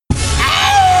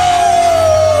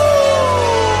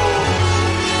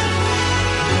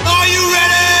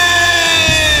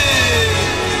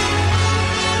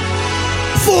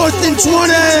4th and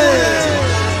 20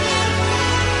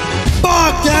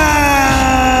 podcast.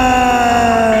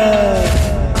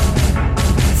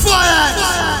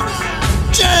 Fire,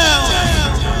 jail,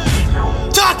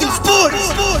 talking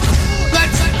sports.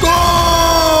 Let's go.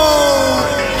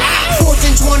 4th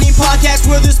and 20 podcast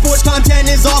where the sports content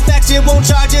is all facts. It won't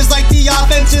charge us like the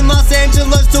offense in Los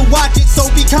Angeles to watch it. So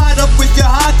be caught up with your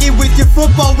hockey, with your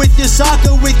football, with your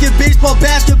soccer, with your baseball,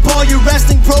 basketball, your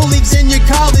wrestling, pro leagues, and your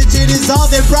college. It is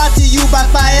all they're brought to you by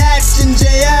Fiats and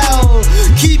JL.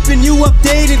 Keeping you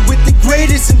updated with the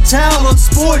greatest in town on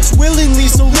sports willingly.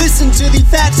 So listen to the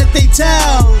facts that they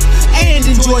tell and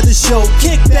enjoy the show.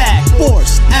 Kick back,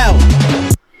 force out.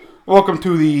 Welcome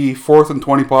to the 4th and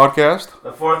 20 podcast.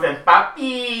 The 4th and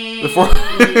Poppy.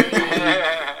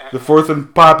 The 4th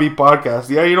and Poppy podcast.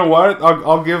 Yeah, you know what?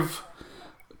 I'll give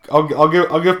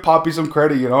Poppy some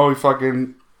credit. You know, he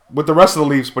fucking with the rest of the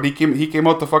Leafs, but he came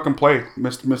out to fucking play,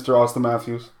 Mr. Austin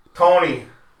Matthews. Tony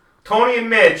and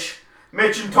Mitch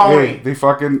and Tony. They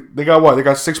got what? They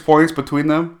got 6 points between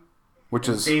them, which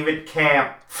is David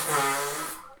Camp.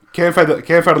 Camp had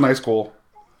a nice goal.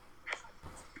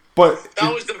 But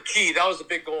that was the key. That was the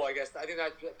big goal, I guess. I think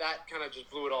that kind of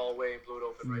just blew it all away and blew it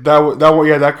open. Right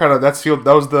that sealed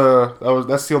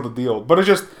the deal. But it's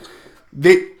just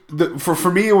for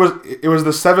me it was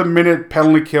the 7-minute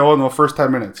penalty kill in the first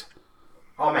 10 minutes.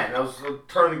 Oh man, that was the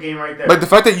turn of the game right there. Like the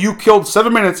fact that you killed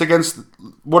 7 minutes against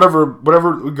whatever,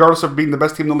 regardless of being the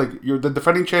best team in the league, you're the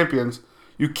defending champions.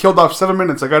 You killed off 7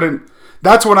 minutes. Like I didn't.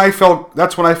 That's when I felt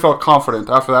confident.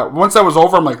 After that, once that was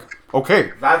over, I'm like,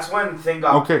 okay. That's when thing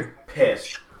got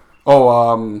pissed.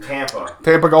 Oh, Tampa.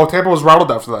 Tampa was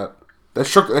rattled after that. That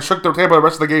shook their Tampa the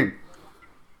rest of the game.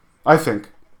 I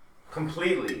think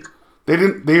completely. They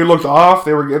looked off.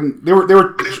 They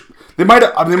might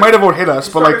have out hit us,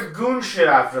 but like goon shit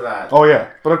after that. Oh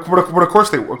yeah, but of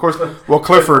course. Well,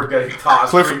 Clifford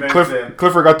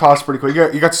got tossed pretty quick.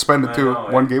 He got suspended too,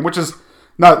 one game, which is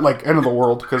not like end of the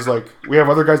world because like we have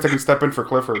other guys that can step in for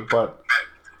Clifford, but.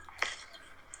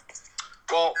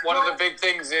 Well, one of the big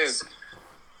things is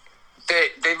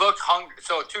they looked hungry.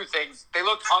 So two things: they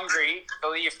looked hungry, the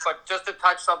Leafs, but just to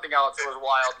touch something else, it was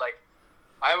wild. Like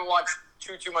I haven't watched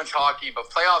too much hockey, but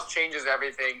playoffs changes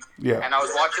everything. Yeah. And I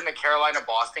was watching the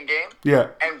Carolina-Boston game. Yeah.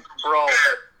 And bro,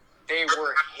 they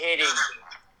were hitting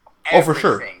everything. Oh, for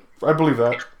sure. I believe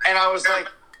that. And I was like,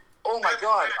 oh my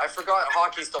god, I forgot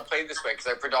hockey still played this way because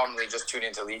I predominantly just tune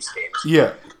into Leafs games.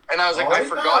 Yeah. And I was like, I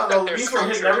forgot that their Leafs were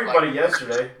hitting everybody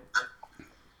yesterday.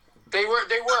 They were,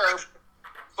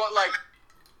 but like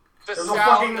the sound a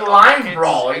fucking line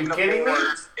brawl. Are you kidding me?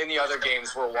 In the other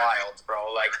games were wild,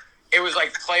 bro. Like it was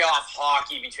like playoff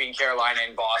hockey between Carolina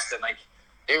and Boston. Like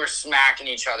they were smacking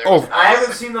each other. Oh, I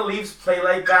haven't seen the Leafs play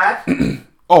like that.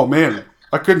 Oh man,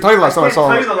 I couldn't tell you the last time I saw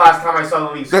them. The last time I saw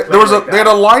the Leafs. They had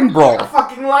a line brawl. A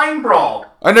fucking line brawl.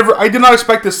 I did not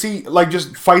expect to see like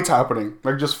just fights happening,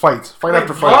 like just fight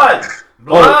after fight.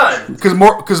 Blood.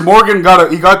 Because Morgan got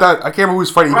that. I can't remember who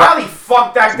was fighting. Riley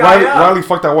fucked that guy up. Riley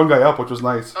fucked that one guy up, which was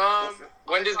nice.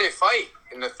 When did they fight?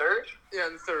 In the third? Yeah,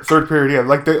 in the third. Third period, yeah. It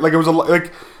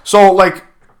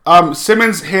was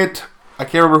Simmons hit. I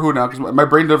can't remember who now because my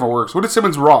brain never works. Who did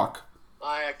Simmons rock?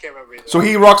 I can't remember either. So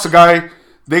he rocks a guy.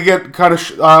 They get kind of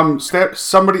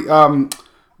somebody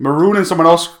Maroon and someone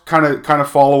else kind of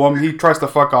follow him. He tries to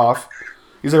fuck off.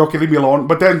 He's like, okay, leave me alone.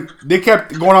 But then they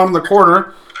kept going on in the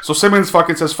corner. So Simmons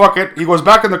fucking says, fuck it. He goes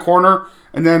back in the corner,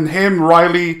 and then him,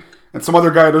 Riley, and some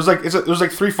other guy. There's like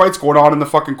 3 fights going on in the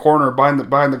fucking corner behind the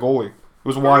goalie. It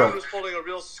was wild. He was holding a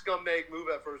real scumbag move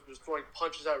at first, just throwing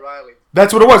punches at Riley.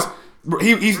 That's what it was.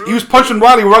 He was punching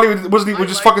Riley. Riley was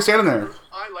just fucking standing there.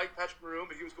 I like Patrick Maroon,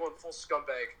 but he was going full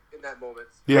scumbag in that moment.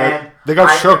 Yeah, Man, they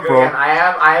got shook, bro. I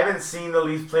haven't seen the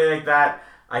Leafs play like that.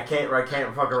 I can't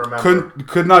fucking remember.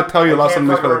 Could not tell you last time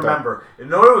the Leafs played like that. You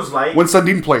know what it was like? When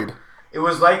Sundin played. It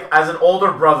was like as an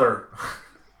older brother.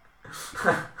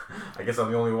 I guess I'm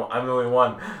the only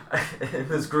one in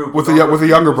this group with a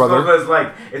younger brother.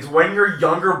 It's when your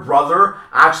younger brother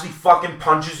actually fucking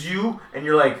punches you, and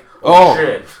you're like, oh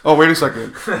shit. Oh, wait a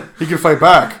second. He can fight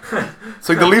back. It's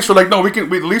like the Leafs are like, no, we can.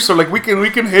 The Leafs are like, we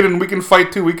can hit and we can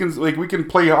fight too. We can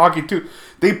play hockey too.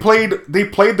 They played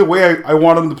the way I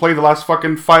wanted them to play the last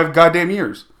fucking 5 goddamn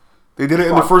years. They did it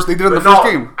in the first. They did it in the first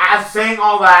game. As saying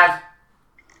all that.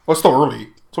 Well, it's still early.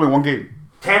 It's only 1 game.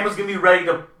 Tampa's gonna be ready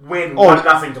to win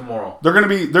 1-0 tomorrow. They're gonna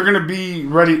be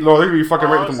ready. No, they're gonna be fucking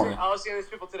ready tomorrow. I was saying these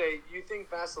people today. You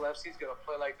think Vasilevsky's gonna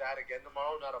play like that again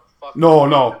tomorrow? Not a fucking.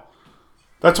 No.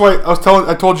 That's why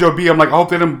I told Joe B. I'm like, I hope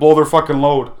they didn't blow their fucking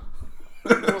load.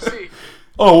 We'll see.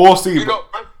 Oh, we'll see. I'm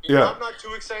not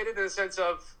too excited in the sense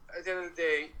of at the end of the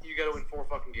day, you got to win 4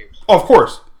 fucking games. Oh, of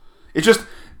course. It's just,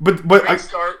 but Great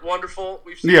start, wonderful.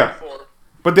 We've seen it before.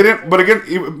 But they didn't. But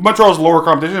again, Montreal's lower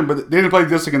competition, but they didn't play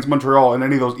this against Montreal in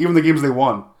any of those. Even the games they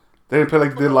won, they didn't play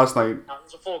like they did last night.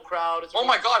 It's a full crowd. Oh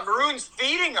my God, Maroon's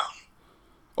feeding him.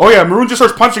 Oh yeah, Maroon just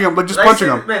starts punching him, like just punching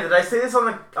him. Man, did I say this on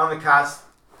the cast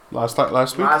Last week.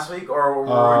 last week, or were we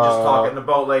just talking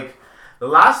about like the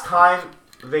last time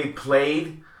they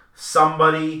played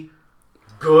somebody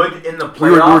good in the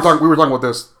playoffs? We were talking about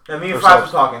this. And me and Flash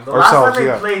was talking. The last time they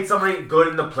yeah. played somebody good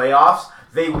in the playoffs,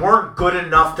 they weren't good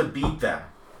enough to beat them.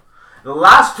 The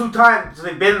last 2 times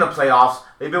they've been in the playoffs,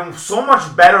 they've been so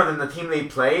much better than the team they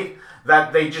played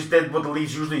that they just did what the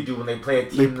Leafs usually do when they play a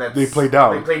team they play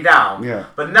down. They play down. Yeah.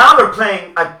 But now they're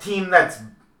playing a team that's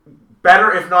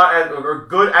better, if not or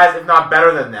good as, if not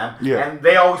better than them. Yeah. And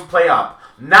they always play up.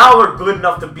 Now they're good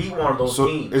enough to beat one of those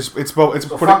teams. It's So putting,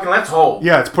 fucking let's hope.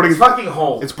 Yeah, it's putting fucking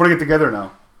hope. It's putting it together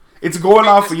now. It's going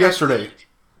off yesterday.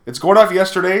 It's going off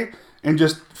yesterday, and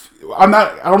just I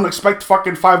don't expect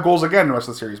fucking 5 goals again the rest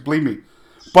of the series. Believe me,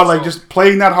 but like just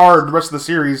playing that hard the rest of the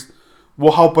series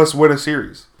will help us win a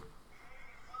series.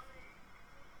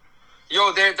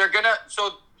 Yo, they're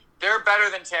better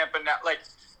than Tampa now. Like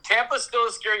Tampa's still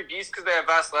a scary beast because they have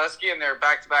Vasilevsky and they're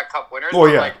back-to-back Cup winners. Oh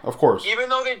yeah, like, of course. Even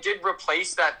though they did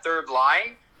replace that third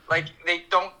line, like they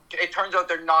don't. It turns out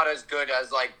they're not as good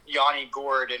as like Yanni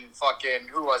Gourde and fucking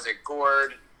who was it?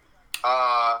 Gourde.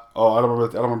 I don't remember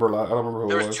who it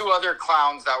There was. was 2 other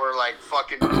clowns that were like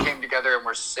fucking came together and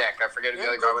were sick. I forget who the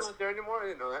other guy was. Not there anymore. I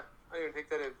didn't know that. I didn't even take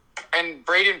that in. And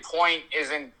Braden Point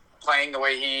isn't playing the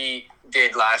way he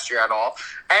did last year at all.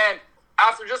 And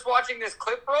after just watching this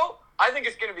clip, bro, I think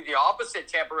it's going to be the opposite.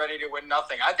 Tampa ready to win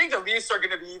nothing. I think the Leafs are going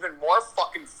to be even more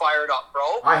fucking fired up,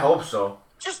 bro. I hope so.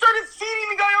 Just started feeding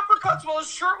the guy uppercuts while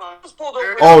his shirt was pulled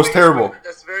over. Oh, it's terrible.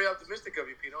 That's very optimistic of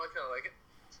you, Pino. I kind of like it.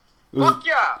 Fuck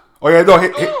yeah. Oh yeah, no,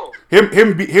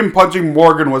 him punching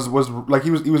Morgan was like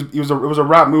it was a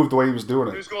rap move the way he was doing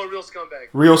He it. was going real scumbag.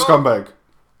 Real scumbag.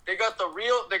 They got the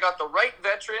right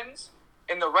veterans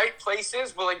in the right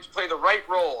places, willing to play the right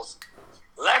roles.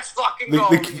 Let's fucking go.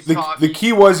 The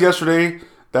key was yesterday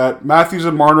that Matthews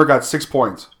and Marner got 6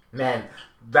 points. Man,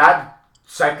 that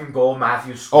second goal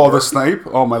Matthews scored. Oh, the snipe!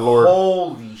 Oh my lord!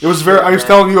 Holy shit! It was very. I was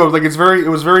telling you, like it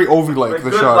was very Ovi like But the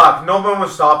good shot. luck. No one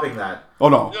was stopping that. Oh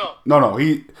no!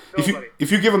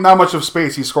 If you give him that much of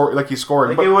space, he scored. Like he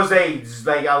scored. Like it was a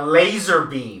laser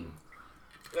beam.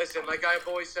 Listen, like I've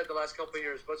always said the last couple of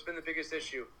years, what's been the biggest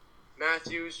issue?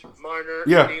 Matthews, Marner,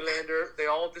 Yeah. Nylander, they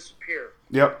all disappear.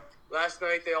 Yep. Last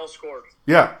night they all scored.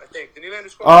 Yeah. I think. Did Nylander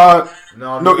score?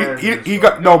 No, he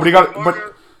got no, but he got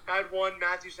Marner had 1,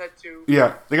 Matthews had 2.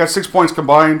 Yeah, they got 6 points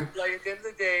combined. Like at the end of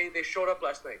the day, they showed up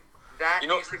last night. That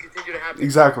needs to continue to happen.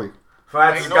 Exactly.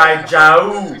 That's guy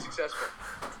Jau. Be successful.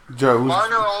 Joe.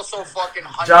 Marner also fucking.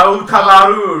 Jau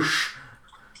Tavares.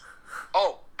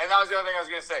 Oh, and that was the other thing I was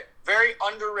going to say. Very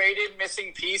underrated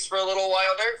missing piece for a little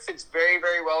while there. Fits very,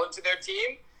 very well into their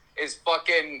team. Is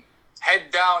fucking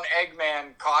head down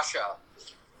Eggman Kasha.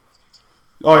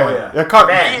 Oh yeah.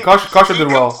 Kasha did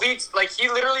well. He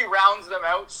literally rounds them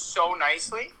out so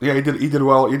nicely. Yeah, he did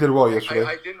well. He did well yesterday.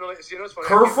 I didn't really. You know what's funny?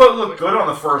 Kerfoot looked good on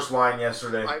the first line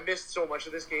yesterday. I missed so much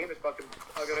of this game. I'm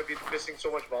gonna be missing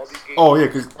so much of all these games. Oh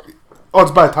yeah,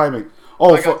 it's bad timing.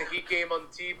 I got the Heat game on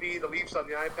the TV, the Leafs on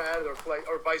the iPad, or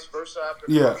vice versa after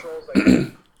commercials.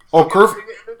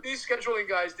 Like, these scheduling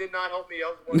guys did not help me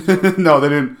out whatsoever. No, they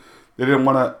didn't. They didn't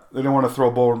want to throw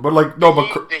a bone, but like no,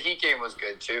 The Heat game was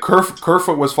good too.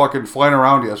 Kerfoot was fucking flying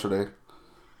around yesterday.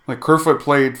 Like Kerfoot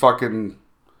played fucking.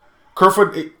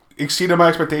 Kerfoot exceeded my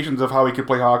expectations of how he could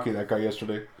play hockey. That guy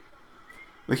yesterday.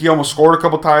 Like he almost scored a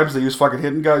couple times. He was fucking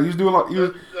hitting guys. He was doing a lot. He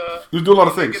was doing a lot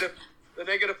of things. The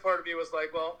negative part of me was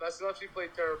like, well, Vasilevsky played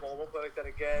terrible. I won't play like that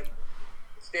again.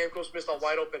 Stamkos missed a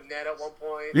wide open net at one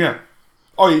point. Yeah.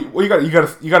 Oh, you got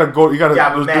to go.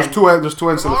 Yeah, there's two ends to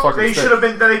the fucking. They stick. should have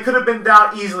been. They could have been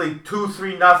down easily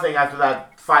 2-3 nothing after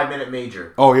that 5-minute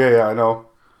major. Oh yeah, I know.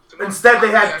 Instead,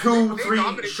 they had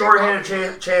 2-3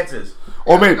 shorthanded chances.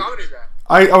 Oh man,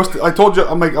 I told you.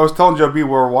 I was telling JB we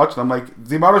were watching. I'm like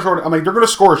the amount of short. I'm like they're gonna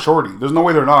score a shorty. There's no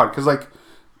way they're not because like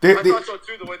I thought so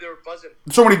too. The way they were buzzing.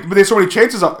 But they had so many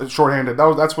chances shorthanded.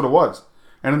 That's what it was.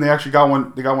 And then they actually got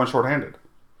one. They got one shorthanded.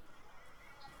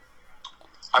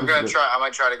 I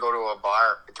might try to go to a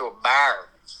bar.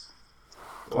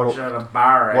 Watch it at a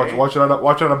bar. Watch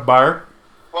it at a bar.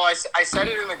 Well, I said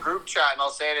it in the group chat, and I'll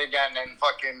say it again. And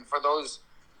fucking for those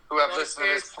who have listened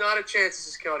to this, it's not a chance this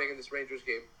is counting in this Rangers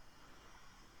game.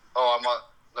 Oh,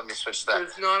 let me switch that.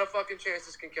 There's not a fucking chance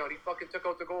this can count. He fucking took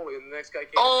out the goalie, and the next guy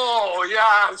came. Oh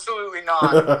yeah, absolutely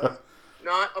not.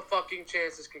 Not a fucking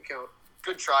chance this can count.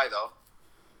 Good try though.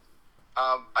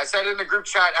 I said in the group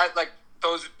chat, like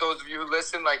those of you who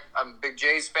listen, like I'm a big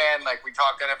Jays fan. Like we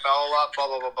talk NFL a lot. Blah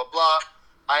blah blah blah blah.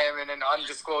 I am in an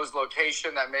undisclosed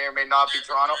location that may or may not be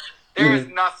Toronto. There is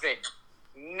nothing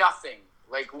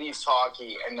like Leafs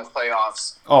hockey in the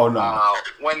playoffs. Oh no!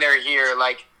 When they're here,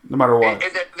 like no matter what,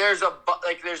 there's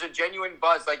a genuine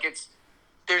buzz. Like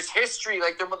there's history.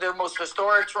 Like they're the most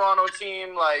historic Toronto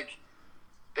team. Like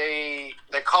the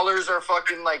colors are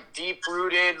fucking like deep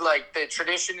rooted. Like the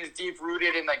tradition is deep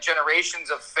rooted in like generations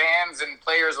of fans and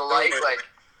players alike. Like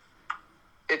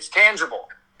it's tangible.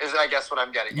 Is I guess what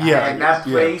I'm getting at. Yeah, and that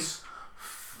place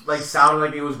like sounded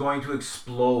like it was going to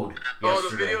explode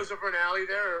yesterday. The videos of Bernali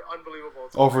there are unbelievable.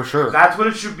 Oh, for sure. That's what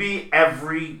it should be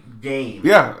every game.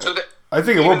 Yeah, so I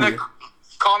think it will be.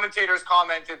 Commentators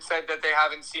commented, said that they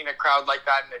haven't seen a crowd like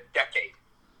that in a decade.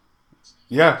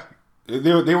 Yeah,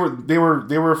 they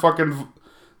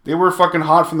were fucking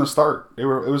hot from the start. It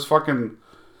was fucking,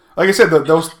 like I said,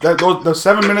 the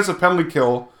 7 minutes of penalty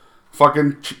kill,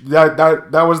 fucking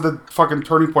that was the fucking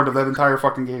turning point of that entire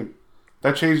fucking game.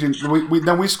 That changed.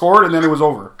 Then we scored and then it was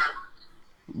over.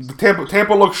 The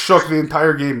Tampa looked shook the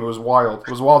entire game. It was wild. It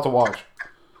was wild to watch.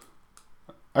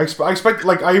 I expect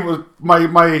like I was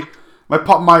my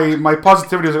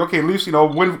positivity was like, okay, Leafs,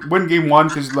 win game one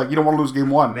because like you don't want to lose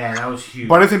game one. Man, that was huge.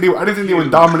 But I didn't think they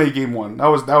would dominate game one. I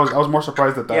was more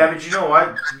surprised at that. Yeah, but you know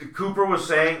what? Cooper was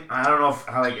saying, I don't know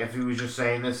if he was just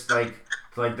saying this to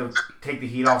take the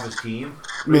heat off his team.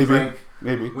 Maybe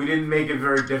we didn't make it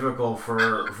very difficult for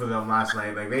them last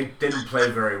night. Like they didn't play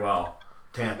very well.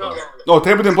 Tampa. No,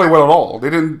 Tampa didn't play well at all.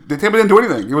 Tampa didn't do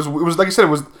anything. It was like I said.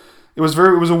 It was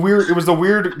a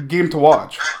weird game to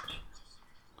watch.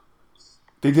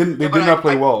 They did not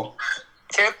play well.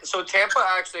 Tampa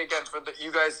actually, again, for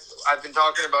you guys, I've been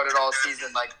talking about it all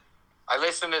season. Like, I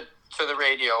listen to the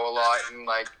radio a lot and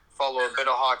like follow a bit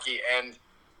of hockey, and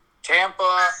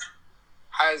Tampa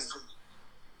has,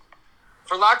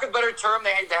 for lack of a better term,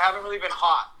 they haven't really been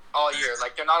hot all year.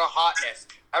 Like they're not a hotness.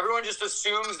 Everyone just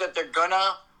assumes that they're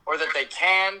gonna or that they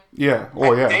can. Yeah.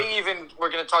 Oh, yeah. They even were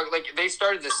gonna talk like they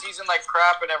started the season like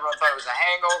crap, and everyone thought it was a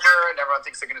hangover, and everyone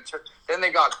thinks they're gonna turn. Then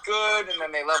they got good, and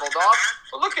then they leveled off.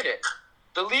 But look at it.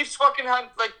 The Leafs fucking had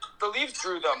the Leafs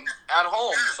drew them at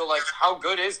home. So like, how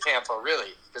good is Tampa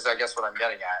really? Is I guess what I'm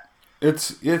getting at.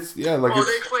 It's yeah, like. Well,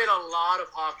 they played a lot of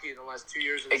hockey in the last 2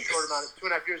 years in a short amount of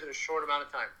 2.5 years in a short amount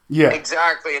of time. Yeah.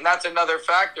 Exactly, and that's another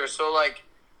factor. So like,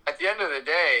 at the end of the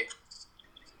day,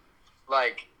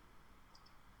 like,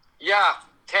 yeah,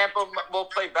 Tampa will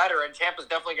play better, and Tampa's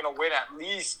definitely going to win at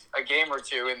least a game or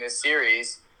two in this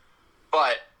series.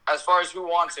 But as far as who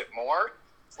wants it more,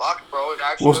 fuck, bro, it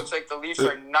actually looks like the Leafs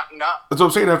are not. That's what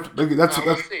I'm saying. That's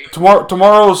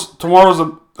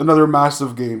tomorrow's another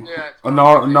massive game. Yeah,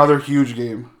 another huge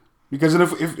game. Because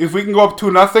if we can go up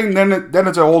 2-0, then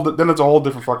it's a whole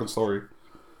different fucking story.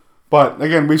 But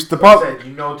again,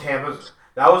 Tampa's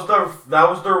that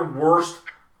was their worst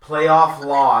playoff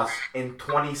loss in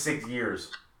 26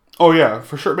 years. Oh yeah,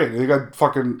 for sure, man. They got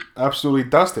fucking absolutely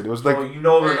dusted. It was like they're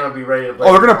gonna be ready to play.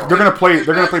 Oh, they're gonna play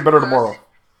better tomorrow.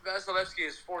 Vasilevsky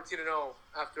is 14-0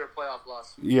 after a playoff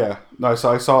loss. Yeah, no, I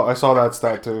saw that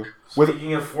stat too.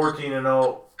 Speaking of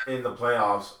 14-0 in the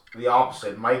playoffs, the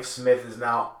opposite. Mike Smith is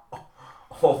now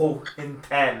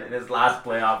 0-10 in his last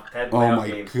playoff 10 playoff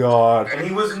games. Oh my god! And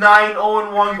he was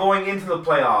 9-0-1 going into the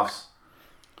playoffs.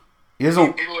 He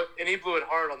blew it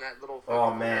hard on that little.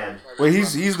 Oh man! Wait,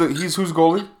 he's who's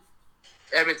goalie?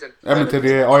 Edmonton.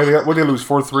 Yeah. Oh, what did they lose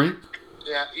 4-3?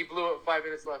 Yeah, he blew it 5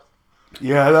 minutes left.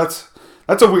 Yeah, that's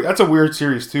a weird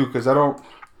series too because I don't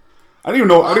even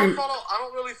know. I don't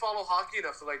really follow hockey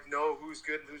enough to like know who's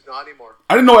good and who's not anymore.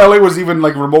 I didn't know LA was even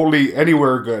like remotely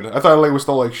anywhere good. I thought LA was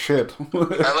still like shit.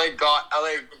 LA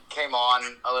came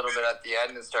on a little bit at the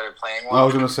end and started playing well. I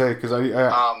was gonna say because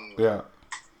yeah.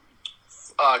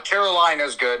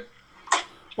 Carolina's good.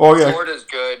 Oh yeah. Florida's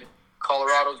good.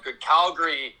 Colorado's good.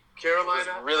 Calgary.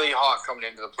 Carolina was really hot coming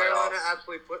into the playoffs. Carolina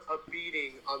absolutely put a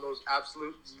beating on those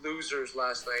absolute losers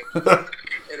last night.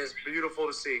 It is beautiful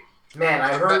to see. Man,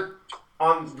 I heard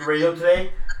on the radio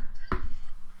today,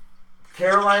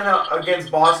 Carolina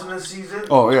against Boston this season.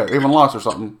 Oh yeah, they even lost or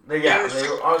something. They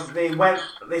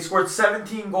scored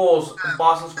 17 goals and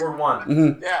Boston scored 1.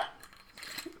 Mm-hmm. Yeah.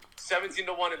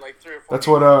 17-1 in like 3 or 4. That's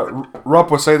what Rupp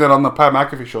was saying that on the Pat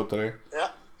McAfee show today. Yeah.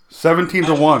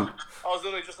 17-1. I was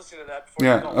literally just listening to that before.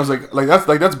 Yeah, I was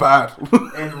like that's bad.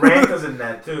 And Ranka's in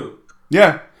that too.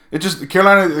 Yeah, it just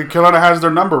Carolina has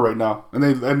their number right now, and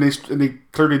they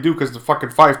clearly do because they're fucking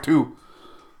 5-2.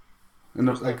 And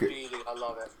I love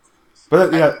it.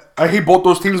 But yeah, I hate both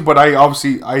those teams, but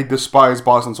I despise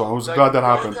Boston, so I was glad that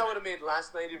happened. That would have made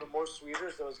last night even more sweeter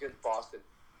if it was against Boston.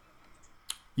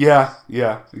 Yeah,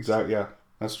 exactly. Yeah,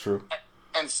 that's true.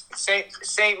 And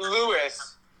St.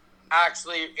 Louis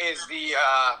actually is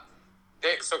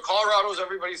so Colorado's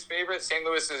everybody's favorite. St.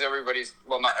 Louis is everybody's,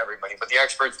 well, not everybody, but the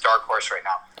experts' dark horse right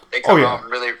now. They come out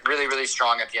really, really, really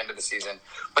strong at the end of the season.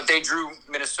 But they drew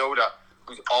Minnesota,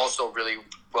 who's also really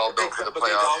well built for the playoffs.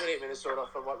 They dominate Minnesota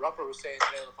from what Rupper was saying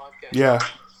today on the podcast. Yeah.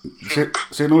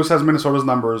 St. Louis has Minnesota's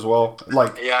number as well.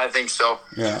 Yeah, I think so.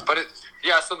 Yeah. But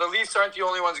so the Leafs aren't the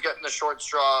only ones getting the short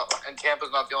straw, and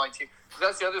Tampa's not the only team.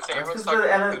 That's the other thing. Because the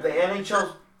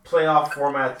NHL's playoff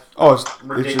format. Oh,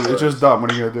 it's just dumb.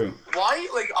 What are you gonna do? Why?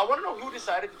 Like, I want to know who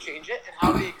decided to change it and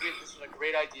how they agreed this is a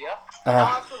great idea.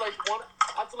 After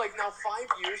now 5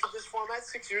 years of this format,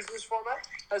 6 years of this format,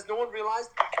 has no one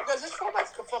realized? Because this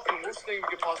format's the fucking worst thing we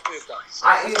could possibly have done.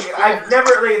 I've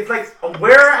never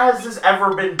where has this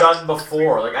ever been done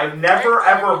before? Like, I've never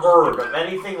ever heard of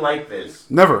anything like this.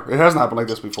 Never. It hasn't happened like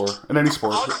this before in any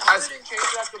sport. How they didn't change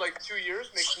it after 2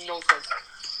 years makes no sense.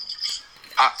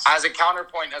 As a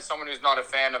counterpoint, as someone who's not a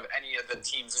fan of any of the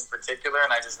teams in particular,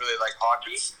 and I just really like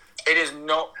hockey,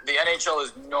 the NHL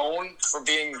is known for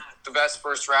being the best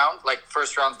first round. Like,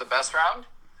 first round's the best round.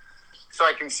 So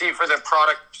I can see for the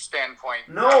product standpoint,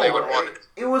 they would want it.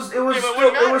 It was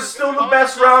still the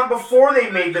best round before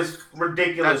they made this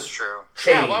ridiculous change.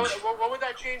 Yeah, what would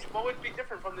that change? What would be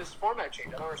different from this format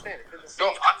change? I don't understand it.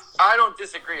 No, I don't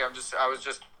disagree.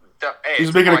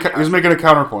 He's making a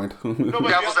counterpoint.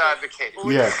 Devil's advocate.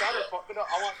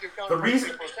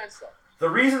 The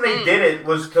reason they did it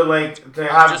was to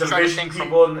have division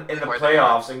people in the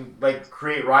playoffs and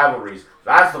create rivalries.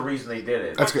 That's the reason they did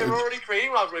it. They were already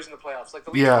creating rivalries in the playoffs. Like,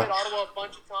 the Leafs played Ottawa a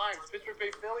bunch of times. Pittsburgh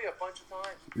played Philly a bunch of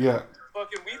times. Yeah.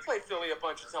 Fucking, we played Philly a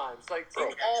bunch of times. Like,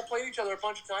 teams all played each other a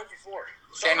bunch of times before.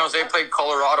 San Jose played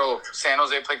Colorado. San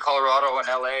Jose played Colorado and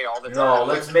LA all the time. No,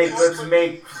 let's make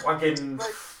fucking.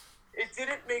 It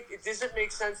doesn't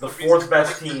make sense. The fourth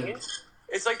best team.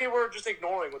 It's like they were just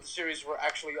ignoring what the series were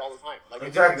actually all the time.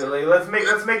 Exactly. Let's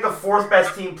make the fourth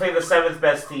best team play the seventh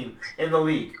best team in the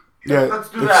league. Yeah, let's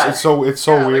do that. It's so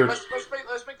weird.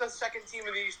 Let's make the second team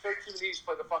in the East, third team in the East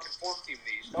play the fucking fourth team in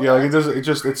the East. Yeah, it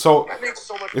does. It's so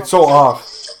off.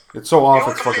 It's so off.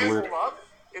 It's fucking weird.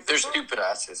 They're stupid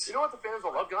asses. You know what the fans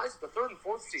will love, guys? The third and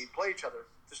fourth seed play each other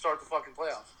to start the fucking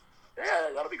playoffs. Yeah,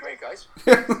 that'll be great, guys.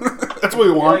 That's what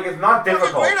we want. It's not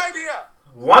difficult. That's a great idea.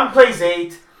 1 plays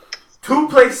 8, 2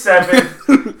 plays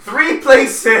 7, 3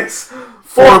 plays 6,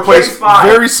 4 plays 5.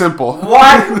 Very simple.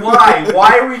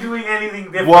 Why are we doing anything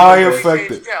different? Why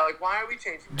affect it? Yeah, why are we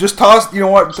changing? Just toss. You know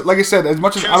what? Like I said, I'm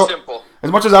not. I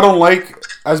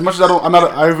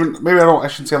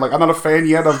shouldn't say I'm not a fan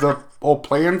yet of the whole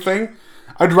play-in thing.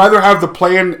 I'd rather have the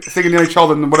play-in thing in the NHL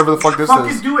than whatever the fuck this is.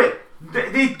 Fucking do it.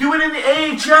 They do it in the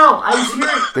AHL. I was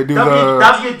hearing. They do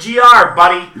WGR,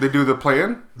 buddy. They do the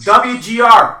play-in?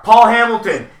 WGR. Paul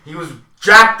Hamilton. He was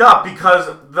jacked up because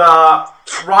the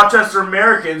Rochester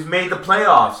Americans made the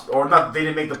playoffs. Or not, they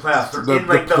didn't make the playoffs. They're in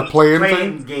the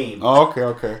play-in game. Oh,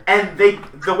 okay. And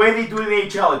the way they do it in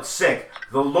the AHL, it's sick.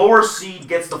 The lower seed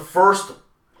gets the first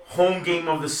home game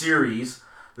of the series.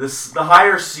 The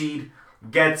higher seed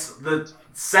gets the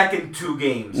second 2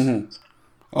 games. Mm-hmm.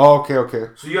 Oh, okay.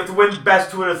 So you have to win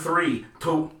best 2 out of 3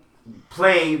 to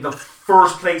play the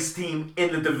first place team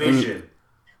in the division.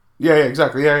 Yeah,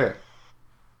 exactly. Yeah.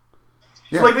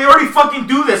 So, they already fucking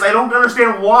do this. I don't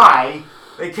understand why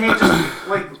they can't just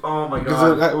oh my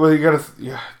god. You gotta.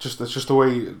 That's just the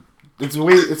way. It's the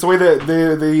way that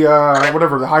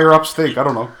the higher ups think. I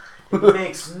don't know. It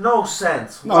makes no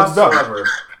sense It's whatsoever. dumb.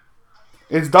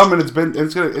 It's dumb, and it's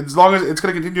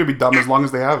gonna continue to be dumb as long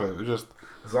as they have it. Just.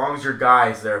 As long as your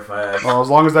guy's there, Faz. Oh, as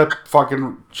long as that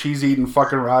fucking cheese-eating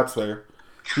fucking rat's there.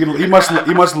 He must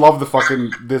love the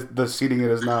fucking the seating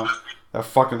it is now.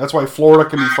 That's why Florida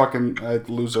can be fucking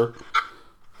loser.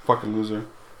 Fucking loser.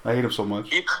 I hate him so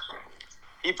much.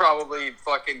 He probably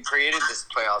fucking created this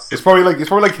playoffs. It's probably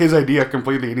like his idea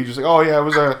completely, and he's just like, oh yeah, it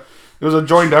was a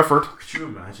joint effort. Could you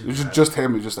imagine? It was just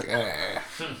him. He's just like,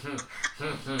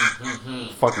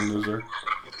 fucking loser.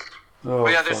 Oh,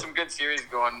 but yeah, there's some good series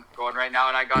going right now,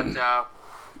 and I got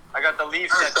the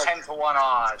Leafs at 10-1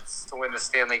 odds to win the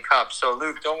Stanley Cup. So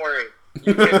Luke, don't worry,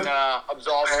 you can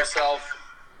absolve yourself.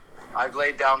 I've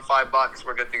laid down $5.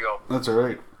 We're good to go. That's all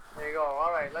right. There you go.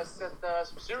 All right, let's set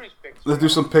some series picks. Let's do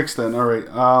some picks then. All right.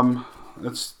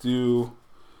 Let's do.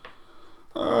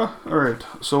 All right.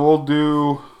 So we'll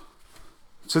do.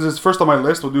 Since it's first on my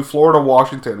list, we'll do Florida,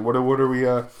 Washington. What are we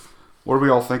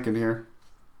all thinking here?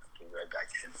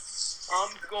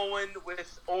 I'm going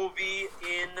with Ovi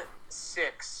in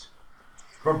 6.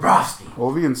 Bobrovsky,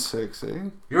 Ovi in 6, eh?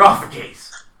 you're off the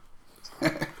case.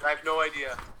 I have no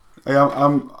idea. Hey,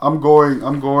 I'm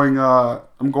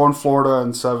going Florida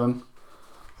in 7.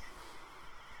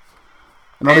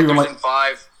 I don't even Panthers like in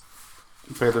 5.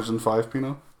 Panthers in 5,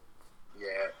 Pino.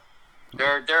 Yeah.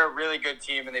 They're a really good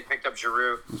team, and they picked up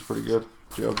Giroux. That's pretty good.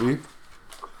 JLB.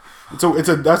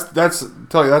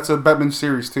 That's a Batman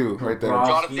series too, right there.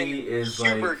 Bobrovsky Jonathan is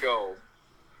Supergo.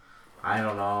 I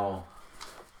don't know.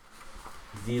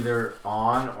 He's either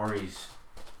on or he's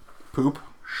Poop.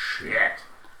 shit.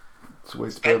 It's way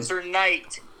too bad. Spencer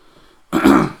Knight.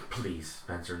 Please,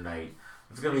 Spencer Knight.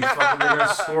 It's gonna be fucking. They're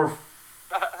gonna score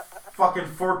fucking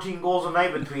 14 goals a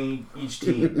night between each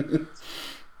team.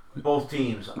 Both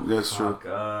teams. That's true. Fuck,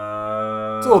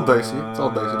 It's a little dicey. It's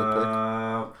all dicey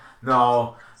to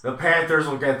No, the Panthers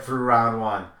will get through round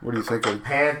 1. What are you thinking?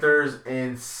 Panthers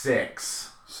in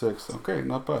 6. 6. Okay,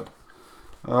 not bad.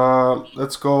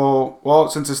 Let's go. Well,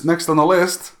 since it's next on the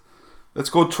list, let's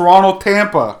go Toronto,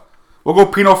 Tampa. We'll go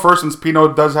Pino first, since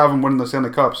Pino does have him winning the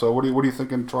Stanley Cup. So what are you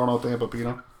thinking, Toronto, Tampa,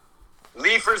 Pino?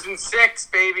 Leafers in 6,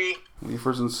 baby.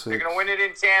 Leafers in 6. They're gonna win it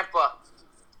in Tampa.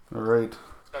 All right.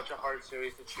 Such a hard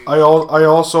series to choose.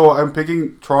 I'm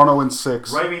picking Toronto in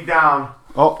 6. Write me down.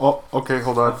 Oh, okay,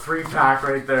 hold A on. 3-pack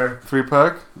right there.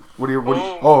 3-pack. What do you?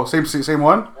 Boom. Oh, same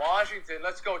one. Washington,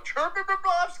 let's go. Turpin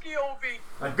Bobrovsky,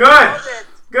 Ovi. Good. Love it.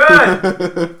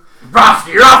 Good.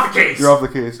 Bobrovsky, you're off the case. You're off the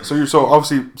case.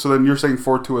 So then you're saying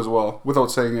 4-2 as well,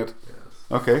 without saying it. Yes.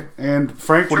 Okay. And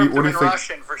Frank, what do you think?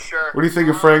 Russian for sure. What do you think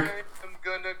of Frank? I'm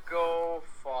gonna go.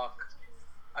 Fuck.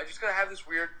 I just gotta have this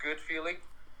weird good feeling.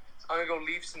 I'm gonna go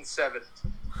Leafs in 7.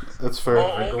 That's fair.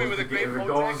 Oh, If Ovi with a great if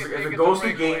it goes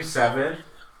to game 7,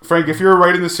 Frank, if you're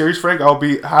writing the series, Frank, I'll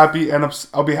be happy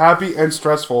and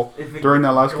stressful if it during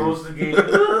that last goes game. to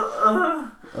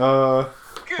game,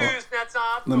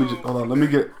 Kuznetsov. Let me just hold on. Let me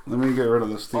get rid of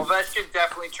this thing. Ovechkin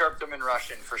definitely chirped him in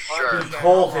Russian for sure. he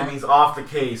told him he's off the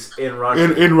case in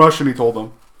Russia. In Russian, he told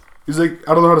them. He's like,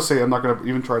 I don't know how to say it. I'm not gonna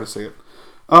even try to say it.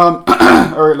 All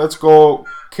right, let's go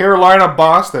Carolina,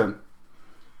 Boston.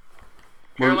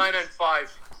 Carolina in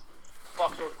 5.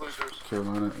 Fuck those losers.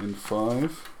 Carolina in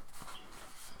 5.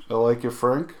 I like it,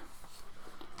 Frank.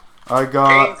 I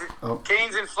got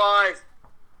Canes in 5.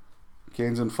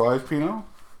 Canes in 5, Pino.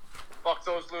 Fuck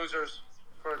those losers.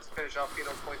 For to finish off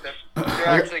Pino's point there. They're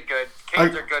actually good.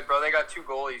 Canes are good, bro. They got 2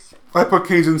 goalies. I put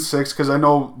Canes in 6 because I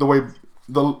know the way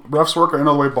the refs work. I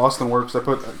know the way Boston works. I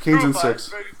put Canes in 6.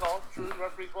 Very good call. True, the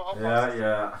referees will help us.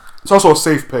 Yeah. It's also a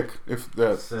safe pick. If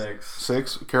that 6.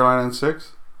 6, Carolina in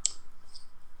 6.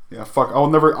 Yeah, fuck. I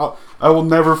will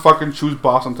never fucking choose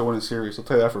Boston to win a series. I'll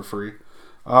tell you that for free.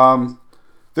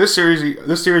 This series,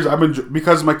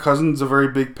 because my cousin's a very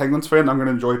big Penguins fan. I'm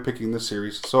gonna enjoy picking this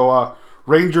series. So,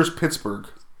 Rangers, Pittsburgh.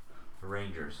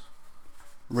 Rangers.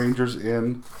 Rangers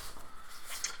in.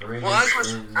 Well,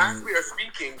 as we are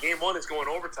speaking, game 1 is going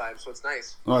overtime, so it's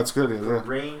nice. Oh, that's good. Yeah.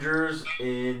 Rangers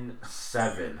in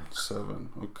 7. 7.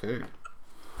 Okay.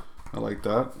 I like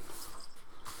that.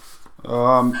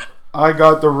 I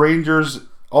got the Rangers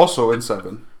also in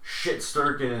 7. Shit,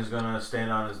 Sturkin is gonna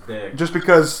stand on his dick. Just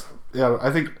because, yeah,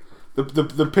 I think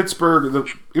the Pittsburgh,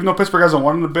 even though Pittsburgh hasn't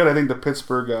won in a bit, I think the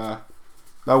Pittsburgh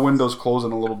that window's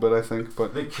closing a little bit. I think,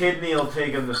 but The kidney will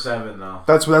take him to 7 though.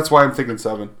 that's why I'm thinking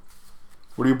 7.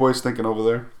 What are you boys thinking over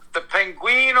there? The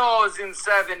Penguinos in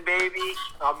 7, baby.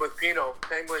 I'm with Pino.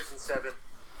 Penguins in 7.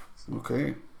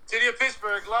 Okay. City of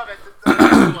Pittsburgh, love it.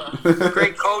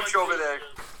 Great coach over there.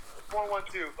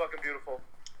 4-1-2, fucking beautiful.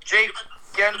 Jake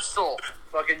Gensel.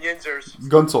 Fucking Yinzers.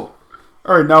 Gunsel.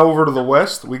 All right, now over to the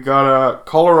West. We got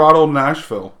Colorado,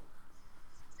 Nashville.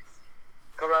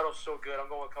 Colorado's so good. I'm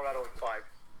going with Colorado in 5.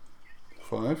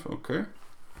 5. Okay.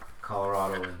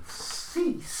 Colorado in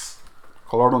 6.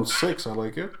 Colorado in 6. I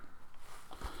like it.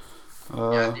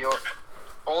 Yeah, the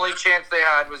only chance they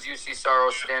had was UC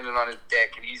Saros standing on his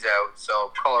dick, and he's out.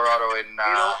 So Colorado in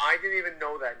I didn't even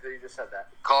know that until you just said that.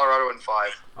 Colorado in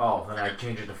 5. Oh, then I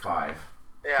change it to 5.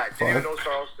 Yeah, I didn't even 5. know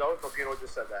Saros was out until Pino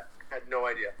just said that. Had no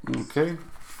idea. Okay.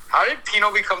 How did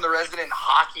Pino become the resident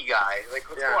hockey guy? Like,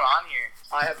 what's going on here?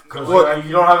 I have no Because idea.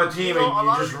 you don't have a team You know, a and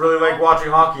lot you of just people really like don't-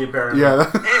 watching hockey, apparently.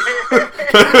 Yeah.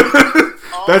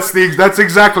 That's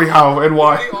exactly how and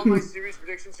why. Really, all my series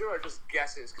predictions here are just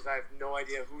guesses because I have no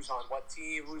idea who's on what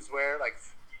team, who's where. Like,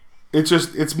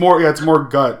 It's more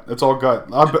gut. It's all gut.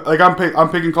 I'm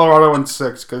picking Colorado in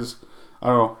 6 because I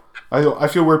don't know. I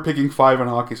feel we're picking 5 in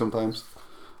hockey sometimes.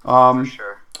 For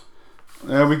sure.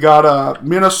 And we got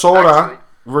Minnesota. Actually,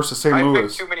 versus St. I Louis.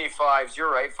 picked too many fives.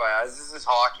 You're right, Fiaz. This is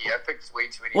hockey. I picked way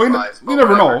too many Well, fives. you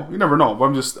never know. You never know. But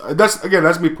I'm just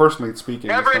that's me personally speaking.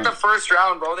 Never in the first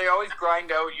round, bro. They always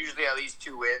grind out usually at least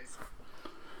 2 wins.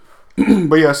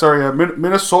 But yeah, sorry,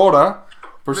 Minnesota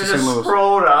versus St. Louis.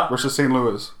 Minnesota. Versus St.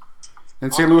 Louis.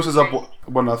 And St. Louis is up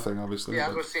 1-0, obviously. Yeah, I'm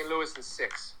but going to St. Louis in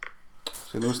 6.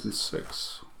 St. Louis in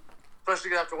 6.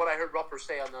 Especially after what I heard Rupper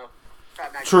say on the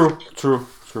Fat Mac. True.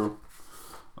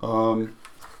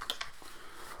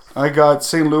 I got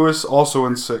St. Louis also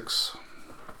in 6.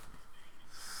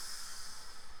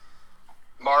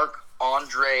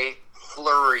 Marc-Andre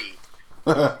Fleury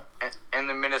and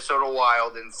the Minnesota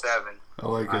Wild in 7. I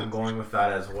like I'm it. going with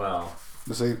that as well.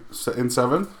 This in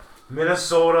 7.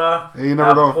 Minnesota. Hey, you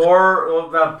never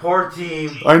know. That poor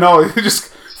team. I know. You're just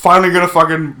finally gonna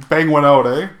fucking bang one out,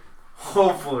 eh?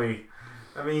 Hopefully.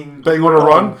 I mean, Bang one a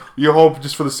run. You hope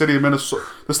just for the city of Minnesota,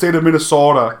 the state of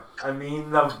Minnesota. I mean,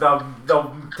 the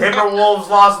Timberwolves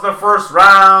lost in the first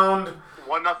round.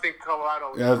 1-0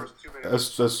 Colorado in the Yeah, first 2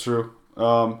 minutes. that's true.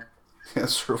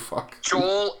 That's true. Fuck.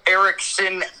 Joel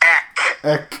Eriksson Ek.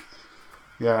 Eck.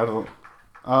 Yeah, I don't.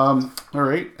 All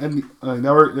right, and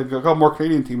now we're a couple more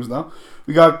Canadian teams now.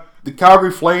 We got the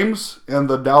Calgary Flames and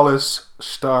the Dallas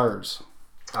Stars.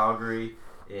 Calgary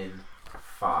in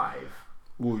 5.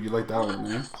 Ooh, you like that one,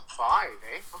 man? 5,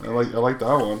 eh? I like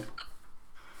that one.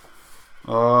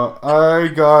 I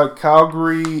got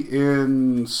Calgary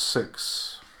in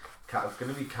 6. It's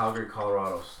gonna be Calgary,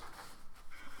 Colorado's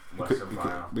Western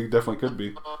final. They definitely could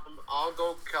be. I'll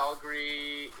go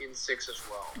Calgary in 6 as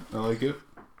well. I like it.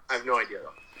 I have no idea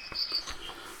though.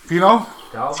 Pino?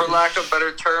 Dallas For lack of a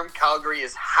better term, Calgary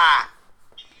is hot.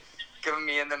 Giving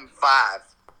me in them 5.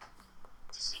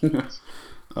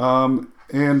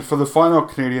 And for the final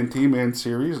Canadian team and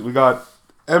series, we got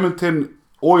Edmonton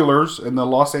Oilers and the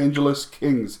Los Angeles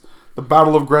Kings. The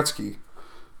Battle of Gretzky.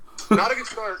 Not a good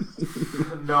start.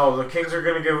 No, the Kings are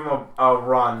gonna give them a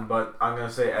run, but I'm gonna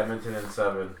say Edmonton in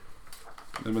 7.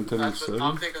 Edmonton in 7.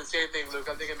 I'm thinking the same thing, Luke.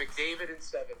 I'm thinking McDavid in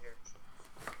 7 here.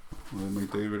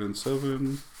 McDavid in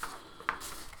 7.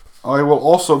 I will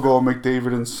also go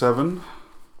McDavid in 7.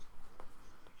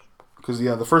 Because,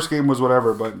 yeah, the first game was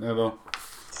whatever, but I don't.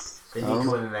 They need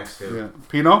to win the next 2. Yeah.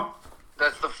 Pino?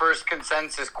 That's the first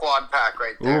consensus quad pack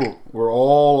right there. Ooh, we're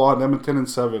all on Edmonton in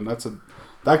 7.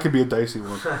 That could be a dicey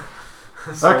one.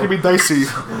 That could be dicey.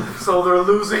 So they're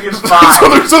losing in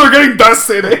 5. so they're getting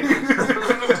dusted, eh?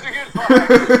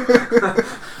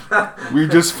 We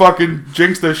just fucking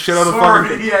jinxed the shit out of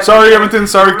fucking. Yeah, sorry, Edmonton.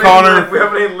 Sorry, Connor. If we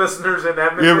have any listeners in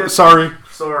Edmonton. Yeah, sorry.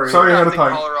 Sorry. Ahead of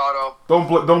time. Colorado.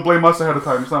 Don't blame us ahead of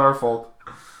time. It's not our fault.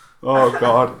 Oh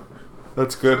God,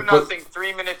 that's good. 2-0,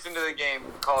 3 minutes into the game,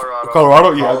 Colorado.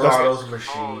 Colorado, yeah, Colorado's a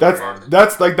machine.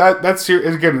 that's like that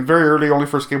series again. Very early, only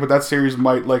first game, but that series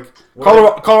might like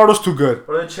Colorado's too good.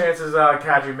 What are the chances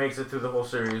Kadri makes it through the whole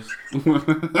series?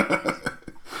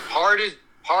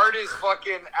 Hard as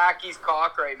fucking Aki's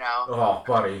cock right now. Oh,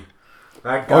 buddy.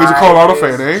 That guy He's a Colorado is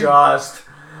fan, eh? Just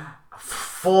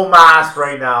full mast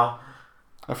right now.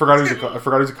 I forgot he's a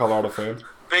Colorado fan.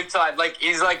 Big time.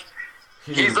 He's like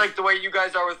the way you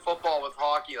guys are with football, with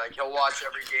hockey. Like, he'll watch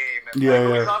every game. And Who are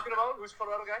you Yeah. talking about? Who's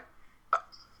Colorado guy?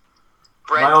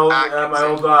 Brent My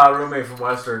old roommate from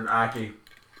Western, Aki.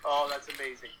 Oh, that's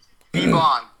amazing.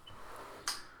 Devon.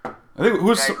 I think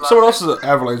Yeah, someone else is an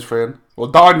Avalanche fan. Well,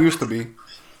 Don used to be.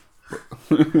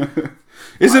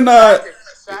 Isn't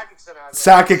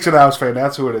Sakic's an Avs fan?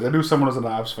 That's who it is. I knew someone was an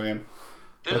Avs fan.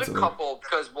 There's a couple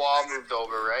because Wall moved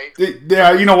over, right?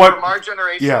 Yeah, you know what? From our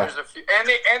generation, Yeah. there's a few, and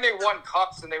they won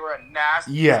cups, and they were a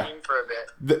nasty Yeah. team for a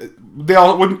bit. They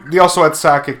also had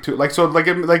Sakic too.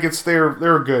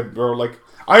 They're good. Or like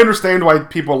I understand why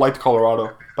people liked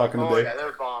Colorado back in the Oh day. yeah,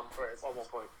 they're bomb for at one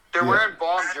point. They're wearing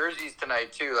bomb jerseys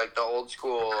tonight too, like the old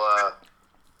school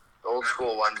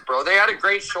ones, bro. They had a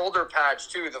great shoulder patch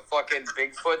too. The fucking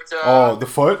Bigfoot. The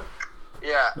foot.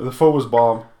 Yeah. The foot was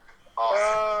bomb. Awesome.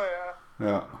 Oh yeah.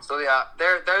 Yeah. So yeah,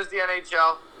 there's the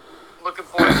NHL. Looking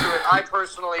forward to it. I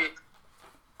personally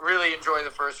really enjoy the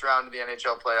first round of the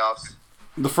NHL playoffs.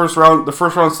 The first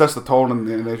round sets the tone in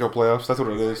the NHL playoffs. That's what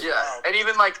it is. Yeah, and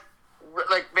even like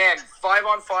man,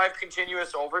 5-on-5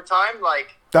 continuous overtime,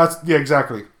 like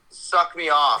Exactly. suck me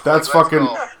off. That's Like, let's fucking.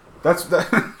 go. That's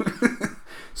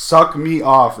suck me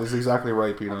off is exactly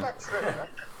right, Pino. That's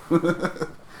true.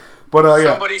 But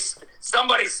yeah.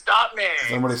 Somebody stop me.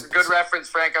 Somebody- Good reference,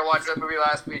 Frank. I watched that movie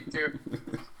last week too.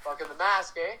 Fucking The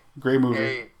Mask, eh? Great movie.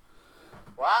 Hey.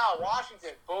 Wow,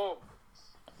 Washington, boom.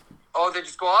 Oh, they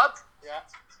just go up? Yeah.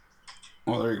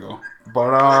 Well, there you go.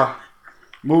 But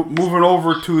moving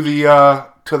over to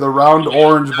the round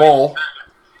orange bowl.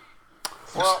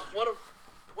 Well,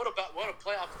 What a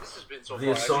playoff this has been so The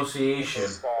far. association.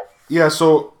 Yeah.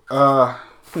 So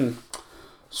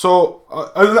So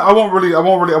I won't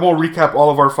recap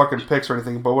all of our fucking picks or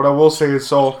anything. But what I will say is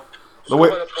the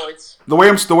way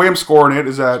I'm scoring it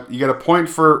is that you get a point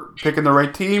for picking the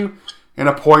right team and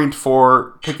a point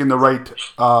for picking the right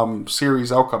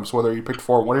series outcomes. Whether you picked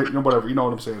 4, whatever, you know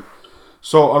what I'm saying.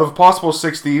 So out of possible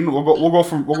 16, we'll go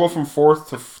from fourth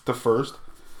to first.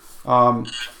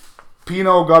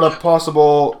 Pino got out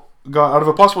of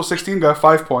a possible 16, got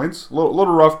 5 points. A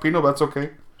little rough, Pino, but that's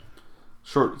okay.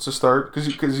 Sure, it's a start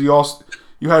because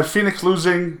you had Phoenix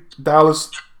losing, Dallas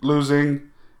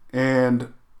losing,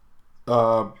 and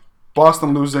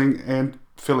Boston losing, and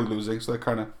Philly losing. So that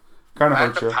kind of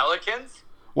hurt you. The Pelicans?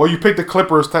 Well, you picked the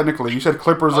Clippers technically. You said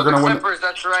Clippers are going to win. Clippers,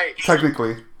 that's right.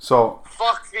 Technically, so.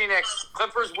 Fuck Phoenix.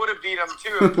 Clippers would have beat them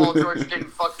too if Paul George didn't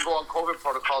fucking go on COVID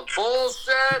protocol.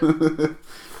 Bullshit.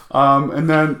 And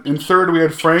then in third we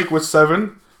had Frank with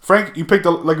 7. Frank, you picked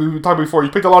like we talked before. You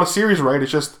picked a lot of series right.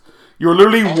 It's just you were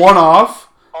literally one off.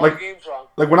 Like games wrong.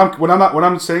 Like when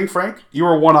I'm saying Frank, you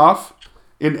were one off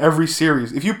in every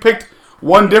series. If you picked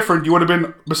one different, you would have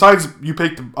been. Besides, you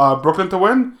picked Brooklyn to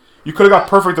win. You could have got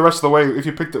perfect the rest of the way if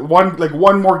you picked one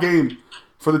more game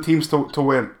for the teams to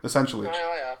win. Essentially,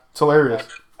 Yeah. It's hilarious.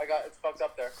 It's fucked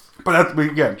up there. But that's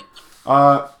again.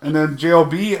 And then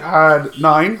JLB had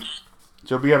 9.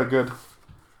 JLB had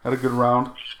a good round.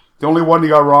 The only one he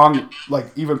got wrong, like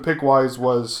even pick wise,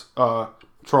 was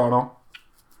Toronto.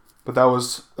 But that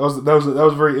was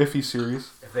a very iffy series.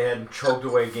 If they hadn't choked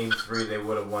away Game 3, they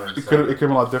would have won. It could have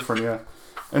been a lot different, yeah.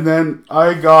 And then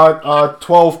I got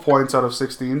 12 points out of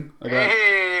 16. I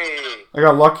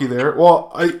got lucky there. Well,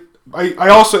 I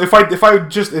also if I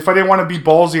didn't want to be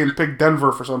ballsy and pick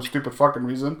Denver for some stupid fucking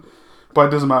reason, but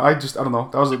it doesn't matter. I don't know.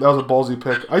 That was a ballsy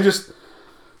pick. I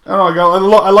don't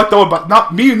know. I lucked out, but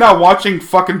not watching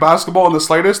fucking basketball in the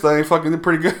slightest. I fucking did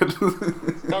pretty good.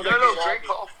 Great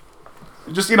call.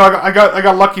 Just I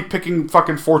got lucky picking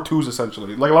fucking 4 2s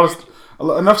essentially. Like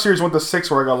enough series went to 6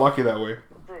 where I got lucky that way.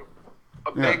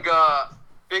 A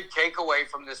big takeaway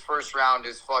from this first round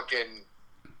is fucking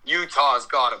Utah's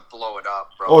got to blow it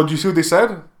up, bro. Oh, did you see what they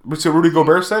said? Rudy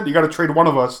Gobert said you got to trade one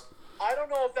of us. I don't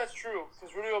know if that's true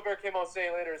because Rudy Gobert came out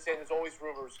saying later saying there's always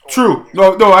rumors. True.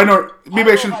 No, I know.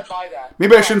 Maybe I shouldn't.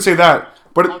 Maybe I shouldn't say that.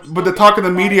 But the talk in the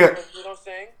media. You know what I'm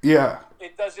saying? Yeah.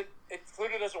 It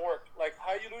clearly doesn't work. Like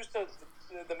how you lose to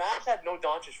the Mavs had no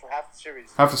Doncic for half the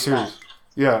series.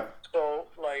 Yeah. So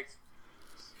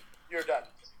you're done.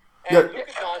 And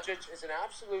Luka Doncic is an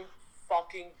absolute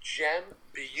fucking gem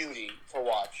beauty to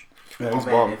watch. Yeah, he's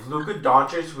bomb. If Luka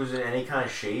Doncic was in any kind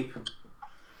of shape,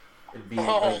 it'd be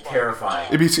terrifying.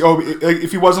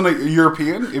 If he wasn't a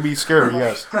European, it'd be scary.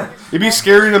 Yes, it'd be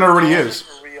scarier than it already is.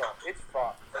 For real, it's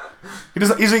fucked. He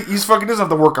doesn't. He's fucking doesn't have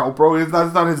to work out, bro. It's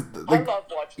not his. Like, I love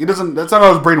watching. He doesn't. That's not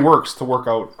how his brain works to work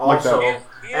out like that.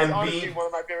 He is honestly one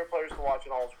of my favorite players to watch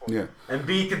in all sports. Yeah.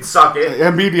 Embiid can suck it.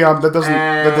 Embiid, yeah, that doesn't.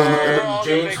 And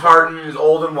James Harden is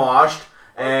old and washed.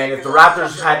 And if the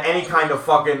Raptors had any kind of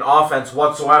fucking offense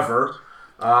whatsoever,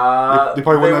 they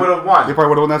would have won. They probably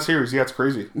would have won that series. Yeah, it's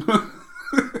crazy.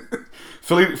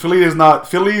 Philly is not.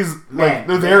 Philly's like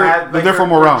they're there for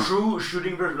more rounds. True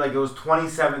shooting, like it was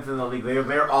 27th in the league.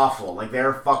 They're awful. Like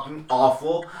they're fucking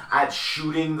awful at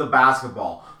shooting the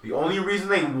basketball. The only reason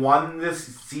they won this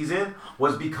season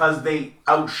was because they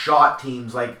outshot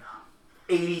teams like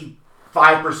 85%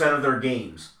 of their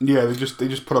games. Yeah, they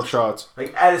just put up shots.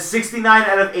 Like at 69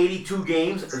 out of 82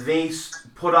 games, they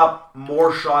put up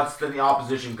more shots than the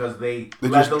opposition because they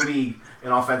led the league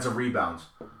in offensive rebounds.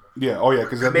 Yeah, oh yeah,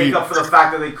 because make up for the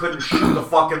fact that they couldn't shoot the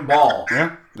fucking ball.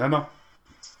 Yeah, I know.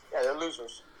 Yeah, they're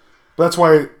losers. But that's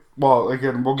why. Well,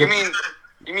 again, we'll get.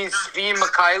 You mean Svi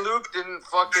Mikhailuk didn't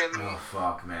fucking? Oh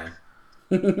fuck, man.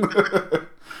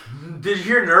 Did you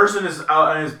hear Nurse and his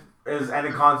end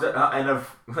of concept end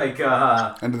of like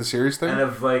end of the series thing? End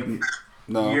of like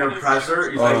no year presser.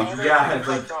 He's like, yeah, it's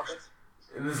like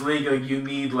in this league, like you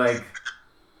need like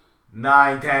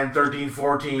 9, 10, 13,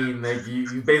 14. Like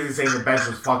you basically saying the bench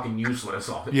was fucking useless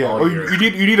all year.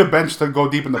 You need a bench to go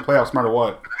deep in the playoffs, no matter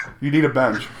what. You need a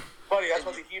bench. Buddy, that's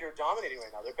why the Heat are dominating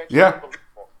right now. Their bench is unbelievable.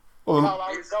 Well, Kyle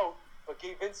Lowry's out, but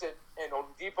Gabe Vincent and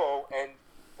Oladipo and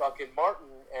fucking Martin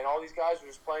and all these guys are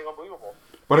just playing unbelievable.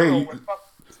 But hey,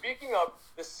 speaking of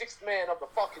the 6th man of the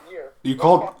fucking year, you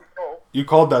called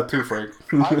that too, Frank.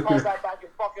 I called that back in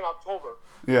fucking October.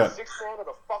 Yeah. The 6th man of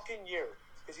the fucking year,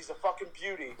 because he's a fucking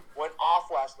beauty, went off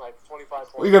last night for 25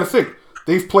 points. Well, you got to think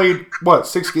they've played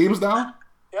 6 games now.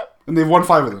 Yep. And they've won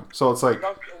 5 of them, so it's like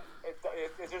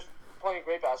it's just playing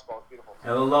great basketball. It's beautiful.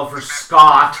 And a love for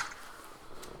Scott.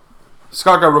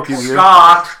 Scott got rookie of the year.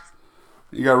 Scott.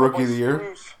 You got Rookie of the Year.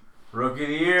 Bruce. Rookie of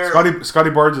the year. Scotty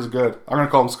Barnes is good. I'm gonna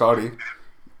call him Scotty.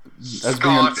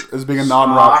 Scott. As being a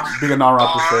non-Raptors fan.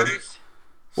 Barnes.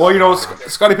 Well, you know,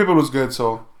 Scottie Pippen was good,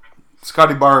 so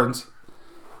Scotty Barnes.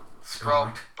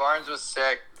 Bro, Barnes was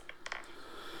sick.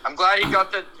 I'm glad he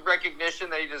got the recognition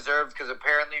that he deserved because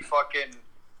apparently fucking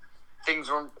things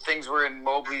were in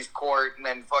Mobley's court, and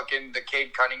then fucking the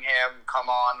Cade Cunningham come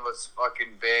on was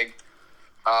fucking big.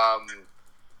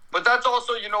 But that's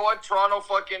also, you know what, Toronto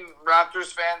fucking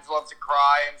Raptors fans love to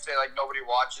cry and say like nobody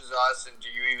watches us and do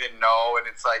you even know? And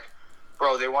it's like,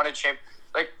 bro, they won a champ.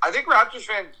 Like I think Raptors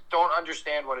fans don't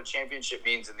understand what a championship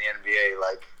means in the NBA.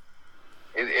 Like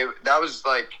that was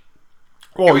like.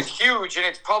 It was huge, and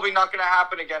it's probably not going to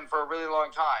happen again for a really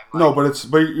long time. Like, no, but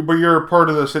you're a part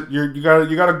of this. You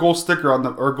got a gold sticker on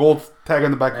the or gold tag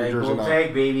on the back of your jersey gold now.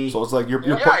 tag, baby. So it's like you're in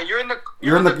the like,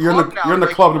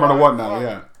 club no matter what now.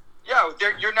 Yeah. Yeah,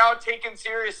 you're now taken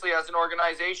seriously as an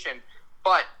organization,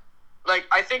 but like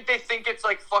I think they think it's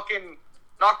like fucking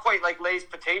not quite like Lay's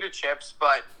potato chips,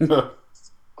 but.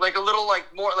 Like a little,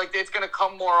 like more, like it's gonna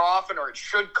come more often, or it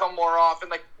should come more often.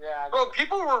 Like, bro,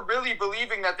 people were really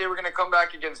believing that they were gonna come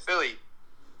back against Philly.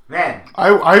 Man,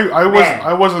 I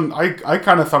wasn't. I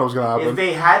kind of thought it was gonna happen. If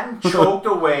they hadn't choked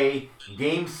away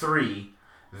Game 3,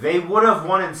 they would have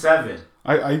won in 7.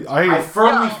 I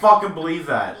firmly fucking believe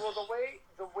that. Well, the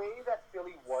way that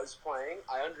Philly was playing,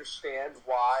 I understand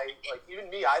why. Like even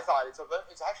me, I thought it's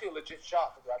actually a legit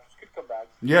shot that the Raptors could come back.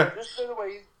 Yeah. Just the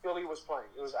way Philly was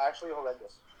playing, it was actually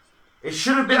horrendous. It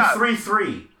should have been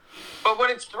 3-3. But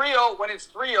when it's 3-0,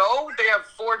 they have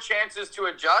 4 chances to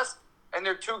adjust, and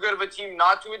they're too good of a team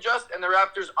not to adjust, and the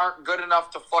Raptors aren't good enough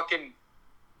to fucking,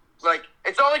 like,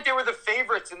 it's not like they were the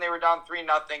favorites and they were down 3-0, and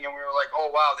we were like,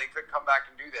 oh, wow, they could come back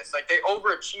and do this. Like, they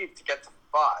overachieved to get to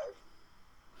 5.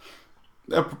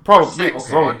 Probably.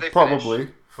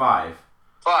 5.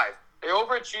 They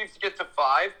overachieved to get to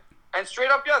 5, and straight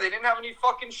up, they didn't have any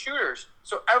fucking shooters.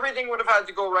 So everything would have had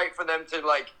to go right for them to,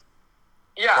 like,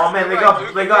 oh man, they got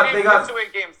away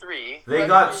Game 3. They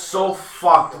got so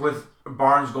fucked with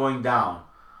Barnes going down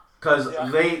because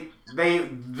they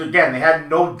had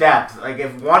no depth. Like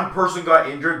if one person got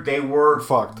injured, they were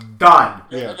fucked, done.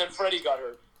 Yeah. And then Freddie got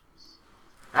hurt.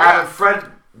 And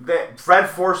Fred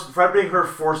being hurt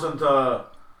forced them to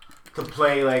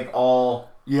play like all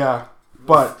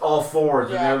all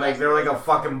forwards, and they're like a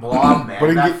fucking blob, man.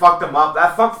 But that fucked them up.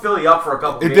 That fucked Philly up for a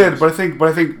couple. It did, but I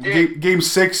think game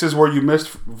 6 is where you missed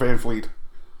Van Fleet.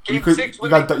 You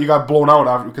got blown out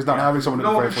after because not having someone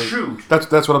in Van Fleet. Shoot.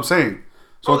 That's what I'm saying.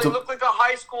 So they looked like a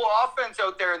high school offense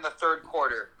out there in the third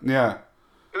quarter. Yeah,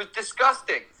 it was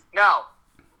disgusting. Now,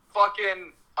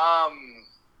 fucking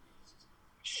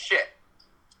shit.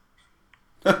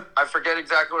 I forget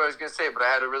exactly what I was gonna say, but I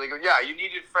had a really good. Yeah, you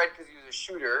needed Fred because he was a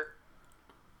shooter.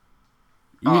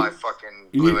 I fucking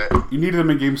blew it. You needed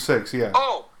him in Game 6, yeah.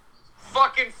 Oh,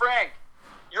 fucking Frank.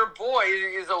 Your boy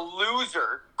is a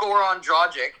loser. Goran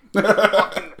Dragic.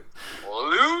 Fucking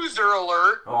loser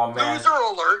alert. Oh, man. Loser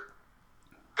alert.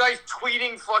 Guy's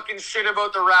tweeting fucking shit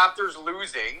about the Raptors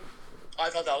losing. I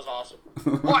thought that was awesome.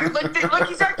 What? Like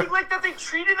he's acting like that they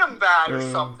treated him bad or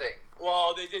something.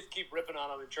 Well, they just keep ripping on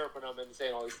him and chirping him and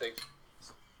saying all these things.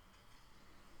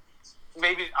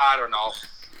 Maybe, I don't know.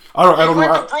 I don't know. He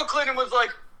went to Brooklyn and was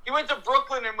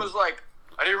like,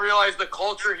 I didn't realize the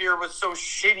culture here was so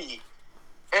shitty.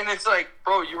 And it's like,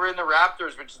 bro, you were in the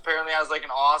Raptors, which apparently has like an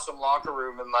awesome locker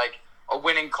room and like a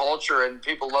winning culture, and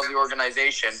people love the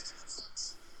organization.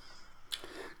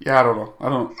 Yeah, I don't know. I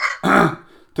don't.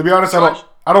 To be honest, I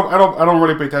don't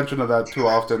really pay attention to that too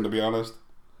often. To be honest.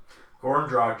 Goran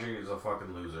Dragic is a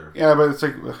fucking loser. Yeah, but it's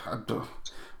like him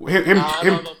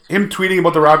tweeting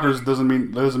about the Raptors doesn't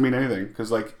mean anything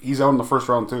because like he's out in the first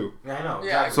round too. Yeah, I know.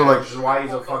 Yeah, exactly. So like, which is why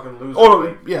he's a fucking loser. Oh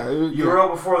like, yeah, you were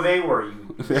out before they were.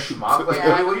 You schmuck. Like,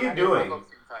 what are you doing?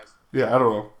 Yeah, I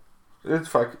don't know. It's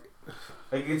fuck.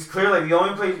 Like it's clear. Like the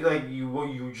only place like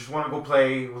you just want to go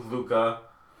play with Luka.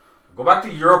 Go back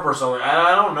to Europe or something.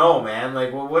 I don't know, man.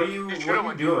 Like, what are you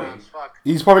doing?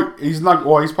 He's gonna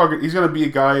be a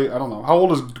guy. I don't know. How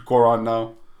old is Goran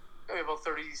now? Maybe about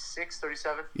 36,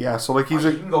 37. Yeah, so like he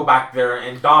can go back there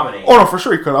and dominate. Oh no, for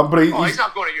sure he could. But he's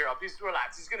not going to Europe. He's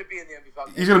relaxed. He's going to be in the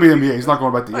NBA. He's going to be in the NBA. He's not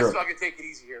going back to Let's Europe. not take it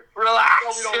easy here.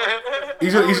 Relax. We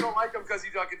don't like him because he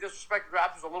can disrespect the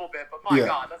Raptors a little bit. But my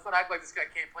God, let's not act like this guy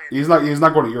can't play. He's not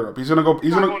going to Europe. He's not going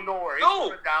nowhere. He's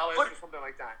going to Dallas or something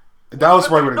like that. Dallas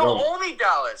probably would No, go. only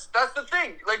Dallas. That's the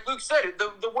thing. Like Luke said,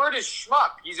 the word is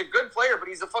schmuck. He's a good player, but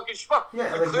he's a fucking schmuck.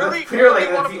 Yeah, Like, clearly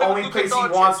they wanna that's the play only Luka place he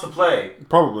Doncic. wants to play.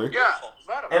 Probably. Yeah.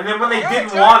 And then when they didn't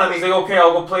exactly. want him, he's like, okay,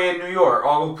 I'll go play in New York.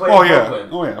 I'll go play Oh in yeah. Brooklyn.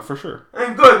 Oh yeah, for sure.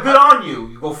 And good on you.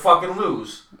 You go fucking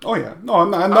lose. Oh yeah. No,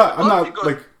 I'm not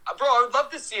like. Bro, I would love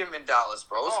to see him in Dallas,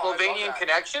 bro. Oh, I love Slovenian that.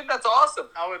 connection, that's awesome.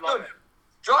 I would love Dude, it.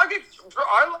 Dragic, bro,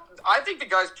 I think the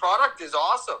guy's product is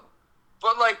awesome.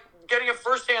 But, like, getting a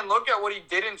first-hand look at what he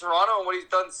did in Toronto and what he's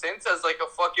done since as, like, a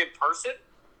fucking person,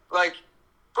 like,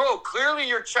 bro, clearly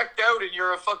you're checked out and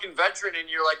you're a fucking veteran and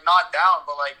you're, like, not down.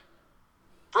 But, like,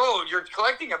 bro, you're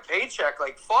collecting a paycheck.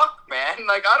 Like, fuck, man.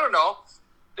 Like, I don't know.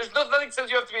 There's nothing says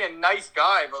you have to be a nice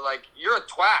guy, but, like, you're a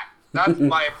twat. That's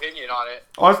my opinion on it.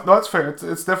 Oh, that's fair.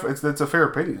 It's different. It's a fair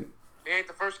opinion. He ain't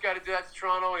the first guy to do that to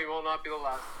Toronto, and he will not be the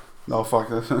last. No, fuck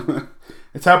this.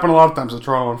 It's happened a lot of times in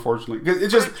Toronto, unfortunately. It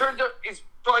just It turns out he's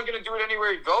probably going to do it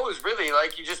anywhere he goes, really.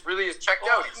 Like, he just really is checked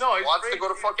out. He wants to go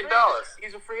to fucking Dallas.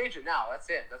 He's a free agent now. That's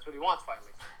it. That's what he wants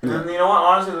finally. And you know what?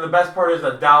 Honestly, the best part is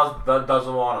that Dallas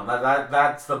doesn't want him.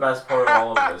 That's the best part of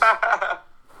all of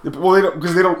this. well,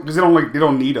 they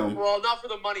don't need him. Well, not for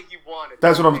the money he wanted.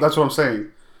 That's what I'm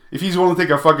saying. If he's willing to take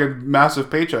a fucking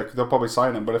massive paycheck, they'll probably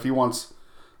sign him. But if he wants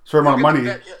a certain amount of money,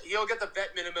 he'll get the vet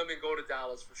minimum and go to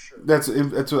Dallas for sure.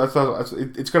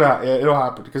 it'll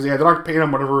happen because they're not paying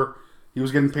him whatever he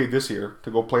was getting paid this year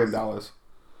to go play in Dallas.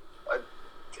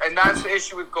 And that's the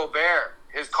issue with Gobert.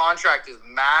 His contract is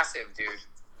massive, dude.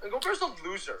 And Gobert's a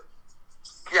loser.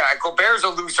 Yeah, Gobert's a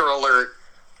loser alert.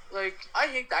 Like, I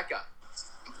hate that guy.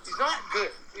 He's not good.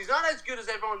 He's not as good as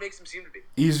everyone makes him seem to be.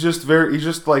 He's just big.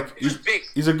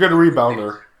 He's a good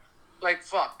rebounder. Like,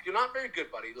 fuck, you're not very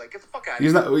good, buddy. Like, get the fuck out of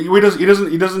He's here. not. He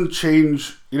doesn't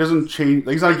change. He doesn't change.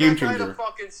 Like, he's not a game Get that guy to changer.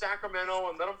 fucking Sacramento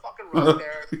and let him fucking run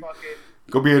there. And fucking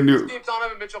Go be a new. Steve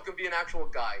Donovan Mitchell can be an actual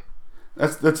guy.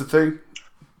 That's the thing.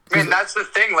 Man, that's the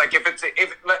thing. Like,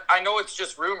 I know it's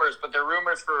just rumors, but they're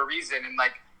rumors for a reason. And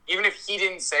like, even if he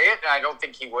didn't say it, and I don't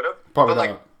think he would have. Probably but, like,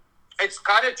 not. it's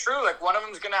kind of true. Like, one of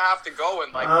them's gonna have to go,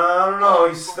 and like, I don't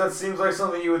know. That seems like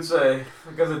something you would say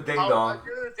because of Ding Dong. At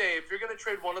the end of the day, if you're gonna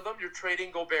trade one of them, you're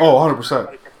trading Gobert. Oh,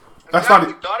 100%. That's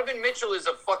exactly. not. Donovan Mitchell is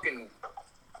a fucking.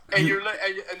 And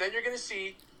and then you're gonna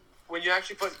see when you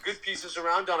actually put good pieces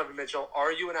around Donovan Mitchell.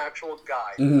 Are you an actual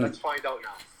guy? Mm-hmm. Let's find out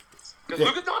now. Because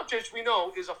Luka Doncic, we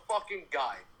know, is a fucking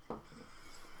guy,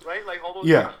 right? Like all those.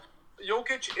 Yeah. Guys.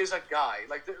 Jokic is a guy.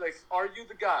 Like, are you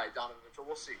the guy, Donovan Mitchell?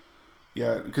 We'll see.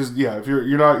 Yeah, because if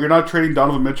you're not trading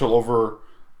Donovan Mitchell over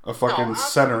a fucking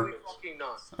center. Fucking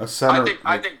not. A center.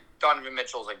 I think Donovan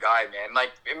Mitchell's a guy, man.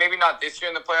 Like, maybe not this year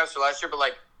in the playoffs or last year, but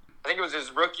like, I think it was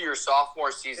his rookie or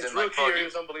sophomore season. His like, rookie year, he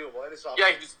was unbelievable. And his sophomore.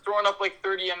 yeah, he was throwing up like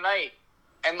 30 a night,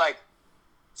 and like,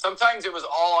 sometimes it was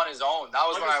all on his own. That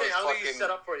was when I was I want to be fucking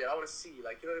set up for you. I want to see,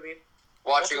 like, you know what I mean?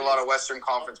 watching a lot of Western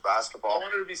Conference I basketball.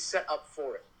 wanted to be set up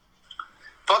for it.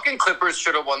 Fucking Clippers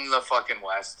should have won the fucking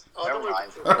West. Oh, Never don't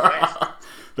mind. worry.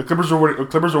 The Clippers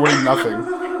are winning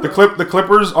nothing. The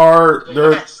Clippers are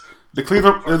they're the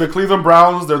Cleveland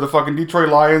Browns. They're the fucking Detroit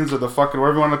Lions. They're the fucking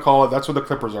whatever you want to call it. That's what the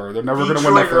Clippers are. They're never going to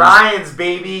win Detroit nothing. Lions,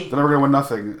 baby. They're never going to win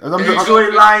nothing.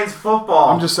 Detroit Lions football.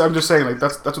 I'm just saying like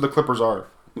that's what the Clippers are.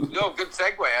 No, good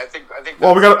segue. I think.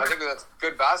 Well, I think that's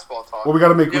good basketball talk. Well, we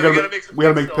gotta make some we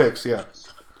gotta picks, make picks. Yeah.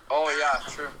 Oh yeah,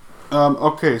 true.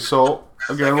 Okay, so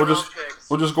again, we'll Second round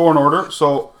picks. just go in order.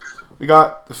 So we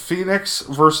got the Phoenix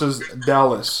versus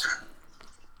Dallas.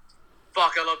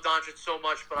 Fuck, I love Doncic so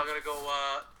much, but I'm gonna go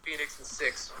Phoenix in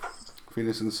 6.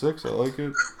 Phoenix in 6. I like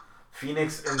it.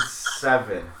 Phoenix in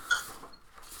 7.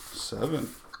 7.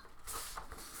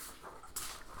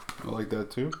 I like that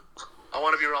too. I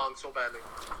want to be wrong so badly.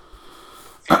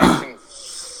 Phoenix in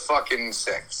fucking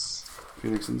 6.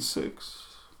 Phoenix in 6.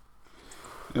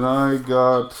 And I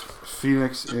got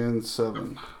Phoenix in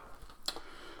 7.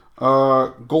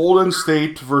 Golden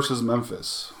State versus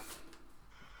Memphis.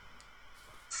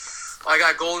 I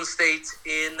got Golden State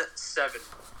in 7.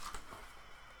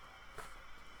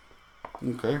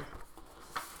 Okay.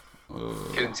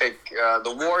 Can take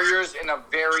the Warriors in a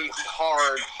very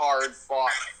hard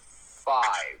fought 5.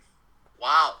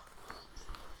 Wow.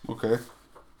 Okay.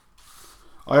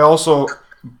 I also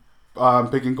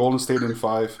picking Golden State in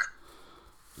 5.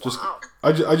 Wow.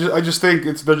 I just think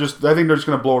I think they're just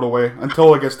gonna blow it away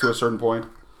until it gets to a certain point,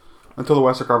 until the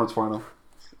Western Conference Final.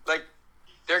 Like,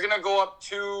 they're gonna go up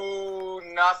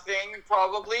 2-0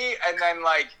 probably, and then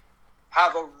like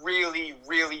have a really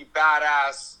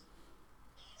badass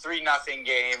 3-0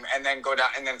 game, and then go down,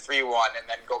 and then 3-1, and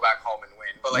then go back home and win.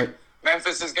 But like,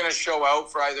 Memphis is gonna show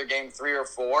out for either game 3 or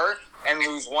 4 and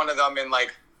lose one of them in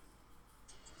like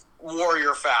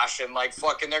warrior fashion. Like,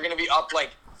 fucking, they're going to be up,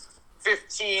 like,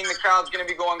 15. The crowd's going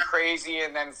to be going crazy.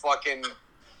 And then fucking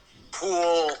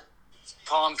Poole,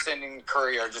 Thompson, and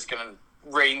Curry are just going to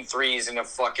rain threes in a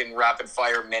fucking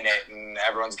rapid-fire minute. And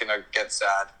everyone's going to get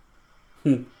sad.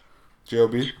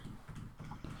 J.O.B.?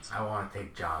 I want to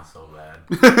take Jaw so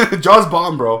bad. Jaw's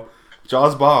bomb, bro.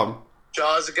 Jaw's bomb.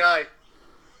 Jaw's a guy.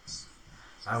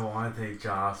 I want to take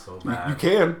Jaw so You bad.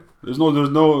 can. There's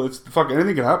no. It's fucking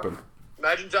anything can happen.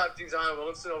 Imagine drafting Zion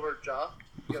Williamson over Jaw.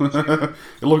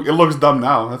 It looks dumb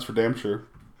now. That's for damn sure.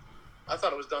 I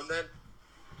thought it was done then.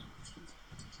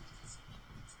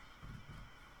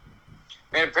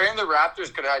 Man, apparently the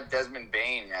Raptors could have had Desmond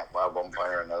Bain at one point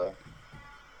or another.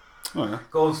 Oh yeah.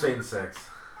 Golden State in 6.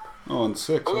 Oh, and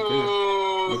 6. Okay.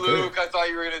 Ooh, Okay. Luke, I thought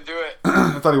you were going to do it.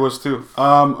 I thought he was too.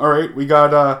 All right, we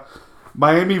got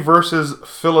Miami versus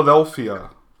Philadelphia.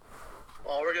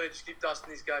 Oh, we're gonna just keep dusting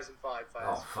these guys in 5.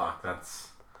 Oh, fuck. That's...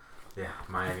 Yeah,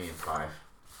 Miami in 5.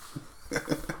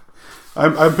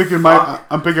 I'm picking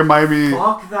Miami.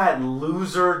 Fuck that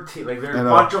loser team. Like, they're I a know.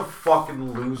 bunch of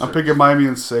fucking losers. I'm picking Miami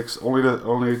in 6,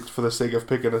 only for the sake of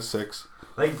picking a 6.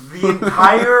 Like, the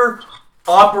entire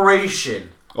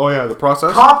operation, Oh yeah, the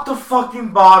process. top to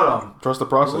fucking bottom, Trust the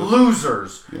process.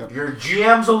 losers. Yeah. Your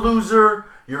GM's a loser.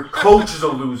 Your coach is a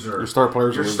loser. Your star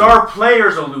players. Your star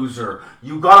player's a loser.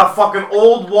 You got a fucking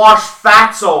old wash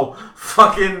fatso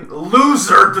fucking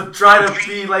loser to try to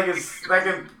be like his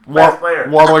second best player.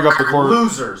 Waddling up the court.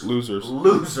 Losers.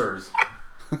 Losers.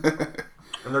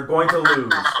 And they're going to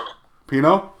lose.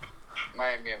 Pino.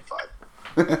 Miami in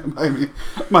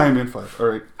 5. Miami in 5. All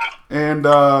right. And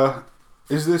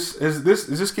is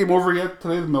this game over yet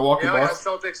today? The Milwaukee Yeah, we got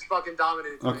Boston. Celtics fucking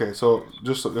dominated. Okay, so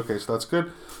that's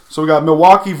good. So we got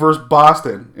Milwaukee versus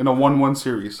Boston in a 1-1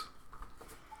 series.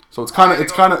 So it's kind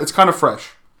of fresh.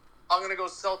 I'm gonna go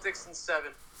Celtics in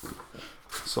 7. No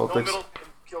Celtics. middle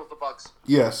kills the Bucks.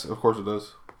 Yes, of course it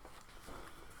does.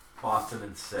 Boston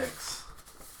in 6.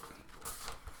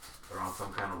 They're on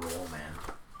some kind of roll, man.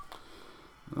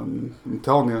 I'm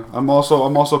telling you. I'm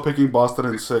also picking Boston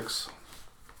in 6.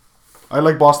 I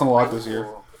like Boston a lot this year.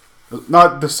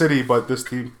 Not the city, but this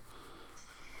team.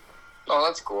 Oh,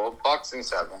 that's cool. Bucks in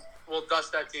 7. We'll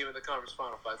dust that team in the conference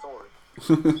final 5.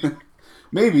 Don't worry.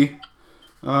 Maybe.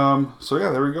 So yeah,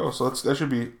 there we go. So that should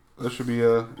be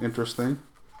interesting.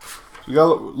 We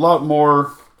got a lot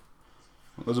more.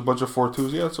 There's a bunch of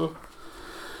 4-2s. Yeah, so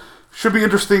should be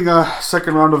interesting.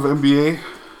 Second round of NBA.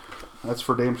 That's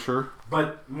for damn sure.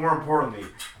 But more importantly,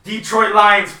 Detroit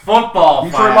Lions football.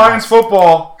 Detroit Lions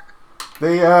football.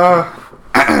 They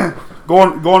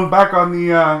going back on the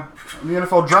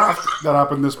NFL draft that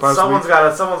happened this past Someone's week.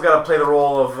 got to play the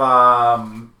role of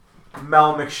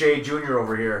Mel McShay Jr.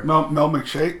 over here. Mel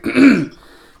McShay.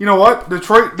 You know what?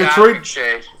 Detroit.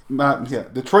 McShay.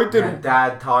 Detroit did. And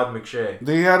Dad Todd McShay.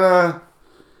 They had a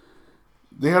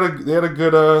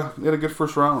good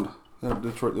first round.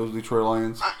 Those Detroit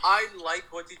Lions. I like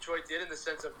what Detroit did in the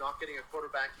sense of not getting a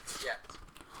quarterback yet.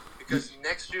 Because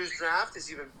next year's draft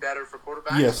is even better for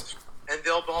quarterbacks. Yes. And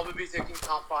they'll probably be taking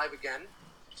top 5 again.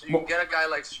 So you can get a guy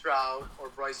like Stroud or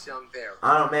Bryce Young there.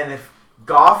 I don't know, man. If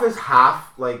Goff is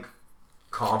half like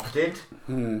competent,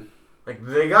 like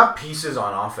they got pieces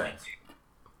on offense.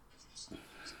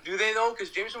 Do they though? Because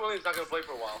Jameson Williams is not going to play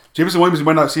for a while. Jameson Williams, you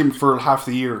might not see him for half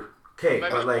the year. Okay,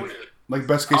 Might but be like pointed. Like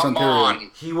best case Come Ontario.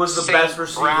 on. he was the St. best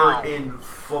receiver Brown. in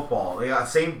football. They got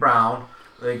St. Brown,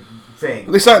 like thing.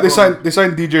 They signed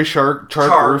DJ Chark,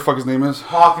 whatever the fuck his name is.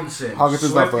 Hawkinson's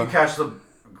Hawkinson's not swiftly bad. catch the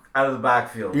out of the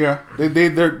backfield. Yeah, they Paul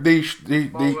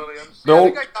Williams. they're Yeah, all-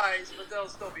 they got guys, but they'll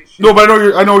still be shit. No, but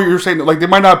I know what you're saying. Like they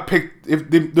might not pick.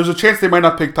 There's a chance they might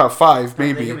not pick top 5,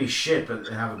 They maybe. can be shit, but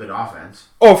they have a good offense.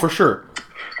 Oh, for sure.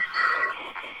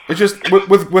 It's just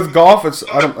with golf.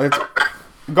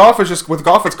 Golf is just with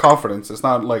golf. It's confidence. It's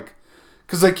not like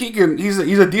because like he's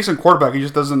a decent quarterback. He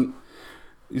just doesn't.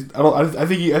 I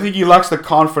think he lacks the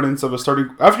confidence of a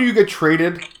starting. After you get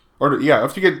traded,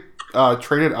 after you get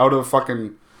traded out of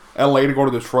fucking LA to go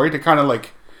to Detroit, it kind of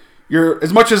like you're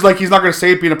as much as like he's not gonna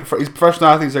say it being he's a professional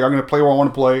athlete. He's like I'm gonna play where I want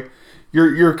to play.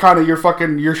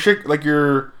 You're shit like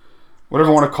your whatever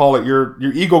you want to call it. Your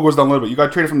ego goes down a little bit. You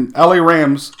got traded from LA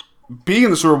Rams, being in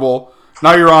the Super Bowl.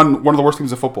 Now you're on one of the worst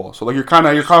teams in football. So like your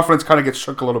confidence kind of gets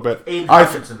shook a little bit. Aiden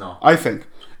Hutchinson though. I think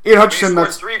Aiden Hutchinson. When you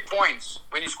That's score 3 points,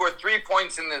 when you score 3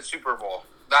 points in the Super Bowl,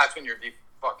 that's when your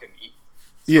fucking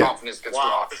Yeah. confidence gets Wow,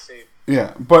 dropped. that's safe.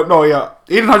 yeah, but no, yeah,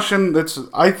 Aiden Hutchinson. That's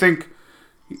I think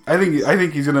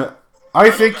he's gonna. I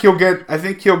think he'll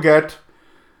get.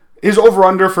 His over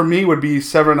under for me would be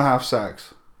 7.5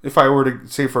 sacks if I were to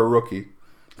say for a rookie,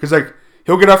 because like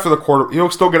he'll get after the quarter. He'll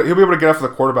be able to get after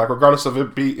the quarterback regardless of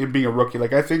it being a rookie.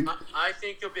 Like I think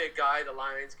he'll be a guy the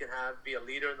Lions can be a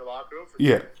leader in the locker room for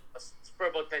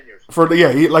about 10 years.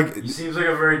 He seems like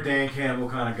a very Dan Campbell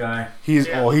kind of guy. He is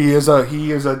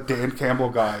a Dan Campbell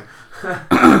guy.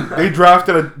 They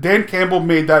drafted Dan Campbell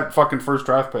made that fucking first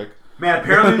draft pick. Man,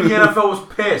 apparently the NFL was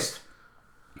pissed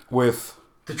with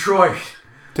Detroit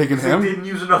taking him. They didn't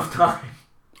use enough time.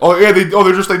 Oh yeah, they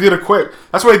did it quick.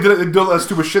 That's why they did it. They did all that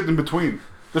stupid shit in between.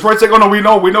 Detroit's like, oh no, we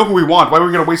know who we want. Why are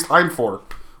we gonna waste time for?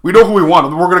 We know who we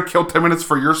want. We're gonna kill 10 minutes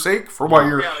for your sake, for why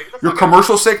your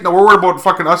commercial sake. No, we're worried about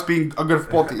fucking us being a good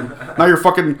football team. Now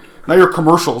your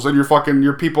commercials and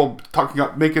your people talking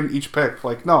up making each pick.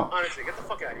 Like no. Honestly, get the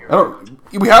fuck out of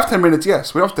here. We have 10 minutes.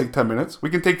 Yes, we don't have to take 10 minutes.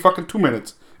 We can take fucking 2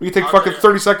 minutes. We can take fucking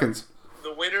 30 seconds.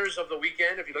 The winners of the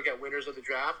weekend, if you look at winners of the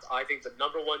draft, I think the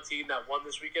number one team that won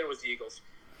this weekend was the Eagles.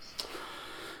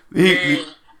 They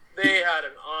had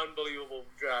an unbelievable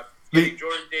draft. Getting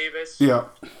Jordan Davis. Yeah.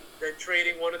 Then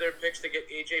trading one of their picks to get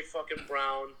A.J. fucking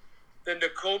Brown. Then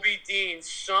Nakobe Dean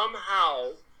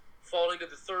somehow falling to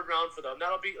the third round for them.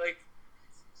 That'll be like,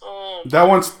 oh. That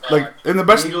one's like in the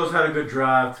best. The Eagles had a good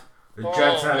draft. The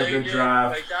Jets had a good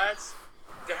draft. Like that's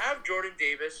to have Jordan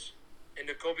Davis and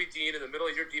Nakobe Dean in the middle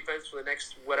of your defense for the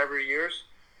next whatever years.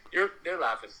 They're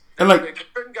laughing. And like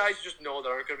certain guys you just know that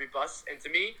aren't going to be busts. And to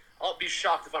me, I'll be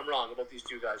shocked if I'm wrong about these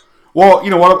two guys. Well, you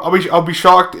know what? I'll be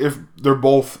shocked if they're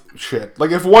both shit.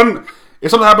 Like if something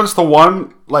happens to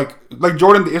one, like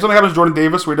Jordan, if something happens to Jordan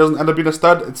Davis where he doesn't end up being a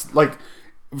stud, it's like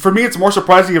for me it's more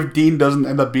surprising if Dean doesn't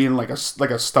end up being like a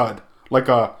stud, like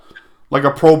a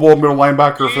Pro Bowl middle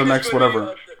linebacker for the next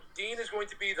whatever. Dean is going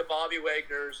to be the Bobby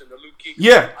Wagners and the Luke Kuechly.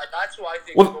 Yeah, that's who I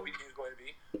think Nakobe Dean is going to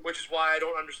be, which is why I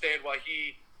don't understand why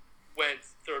he went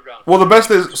third round. Well, the best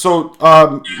is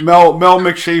Mel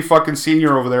McShay fucking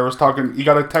senior over there was talking. He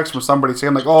got a text from somebody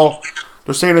saying like, "Oh,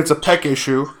 they're saying it's a pec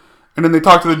issue," and then they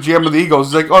talked to the GM of the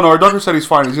Eagles. He's like, "Oh no, our doctor said he's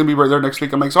fine. He's gonna be right there next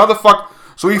week." I'm like, "So how the fuck?"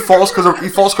 So he falls because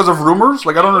of rumors?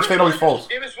 Like I don't understand how he falls.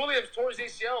 Davis Williams tore his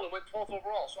ACL and went 12th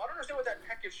overall. So I don't understand what that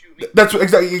pec issue means. That's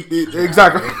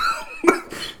exactly.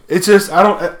 It's just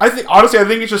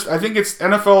I think it's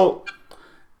NFL.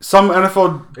 Some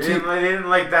NFL. They didn't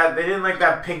like that. They didn't like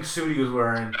that pink suit he was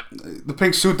wearing. The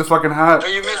pink suit, the fucking hat. No,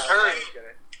 you misheard.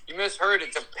 You misheard.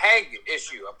 It's a peg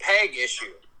issue.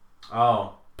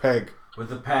 Oh, peg. With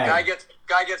the peg. Guy gets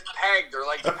pegged or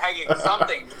like pegging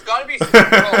something. It's got to be.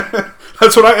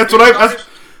 That's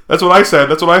what I said.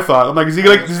 That's what I thought. I'm like, is he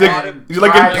getting pegged?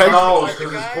 No,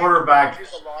 because his quarterback.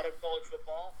 There's a lot of college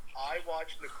football. I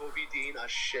watched Nakobe Dean a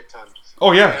shit ton.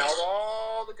 Oh yeah. And out of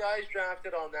all the guys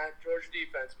drafted on that Georgia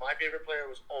defense, my favorite player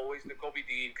was always Nakobe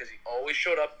Dean because he always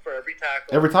showed up for every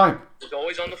tackle. Every time. He's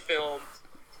always on the film.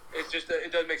 It's just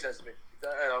it doesn't make sense to me.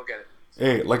 I don't get it.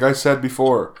 Hey, like I said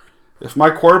before, if my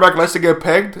quarterback likes to get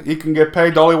pegged, he can get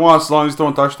pegged all he wants as long as he's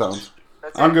throwing touchdowns.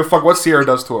 I don't give a fuck what Sierra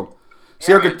does to him.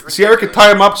 Sierra could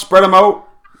tie him up, spread him out,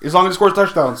 as long as he scores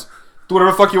touchdowns. Do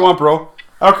whatever the fuck you want, bro.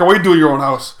 I don't care what you do in your own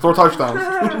house. Throw touchdowns.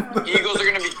 Eagles are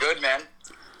gonna be good, man.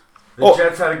 The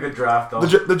Jets had a good draft, though.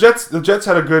 The Jets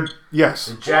had a good yes.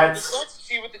 The Jets.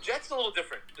 See, with the Jets, it's a little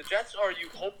different. The Jets are you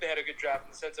hope they had a good draft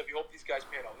in the sense of you hope these guys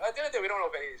pan out. At the end of the day, we don't know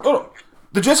if any of these. Oh, no.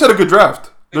 The Jets had a good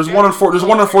draft. There's one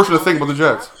unfortunate thing with the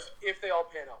Jets. If they all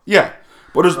pan out. Yeah,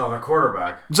 but there's the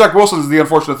quarterback. Zach Wilson is the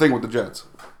unfortunate thing with the Jets.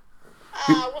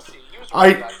 We'll see.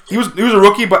 He was a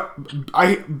rookie, but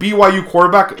BYU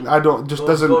quarterback.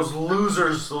 Those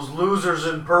losers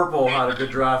in purple had a good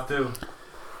draft too.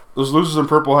 Those losers in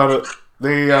purple had it.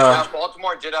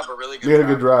 Baltimore did have a really good. They had a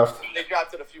good draft. They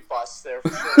drafted a few busts there for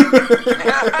sure.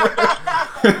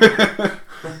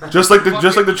 just like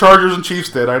the Chargers and Chiefs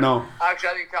did. I know. Actually,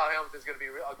 I think Kyle Hamilton's going to be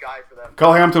a guy for them.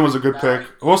 Kyle Hamilton was a good pick.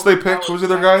 Who else they picked? Who was the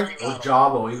other guy?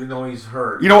 Ojabo, even though he's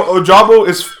hurt. You know, Ojabo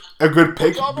is a good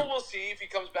pick. Ojabo, we'll see if he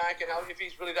comes back and if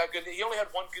he's really that good. He only had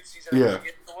one good season. Yeah.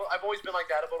 I've always been like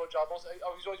that about Ojabo.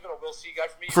 He's always been a we'll see guy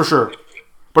for me. For sure.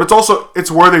 But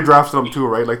it's where they drafted him too,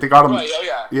 right? Like they got him. Right,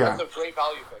 yeah. That's a great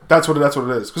value pick. That's what it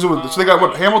is. Because so they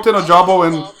got Hamilton, Ojabo,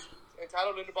 and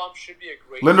Tyler Linderbaum should be a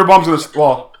great. Linderbaum's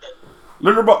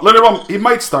Linderbaum. He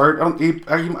might start. I don't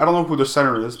know who the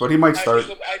center is, but he might start.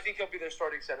 I think he'll be their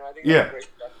starting center. I think. Yeah.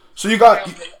 So you got.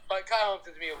 But Kyle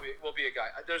Hamilton to me will be a guy.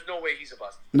 There's no way he's a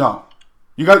bust. No.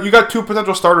 You got two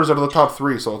potential starters out of the top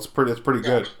three, so it's pretty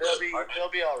good. They'll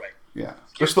be all right. Yeah.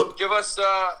 Give us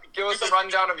a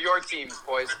rundown of your teams,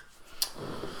 boys.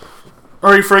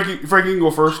 All right, Frankie, you can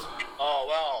go first. Oh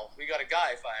well, we got a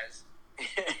guy, Fies.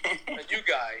 A new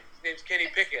guy. His name's Kenny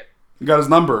Pickett. You got his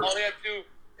number. All he had to do,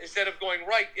 instead of going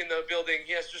right in the building,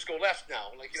 he has to just go left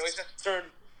now. Like he has to turn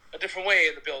a different way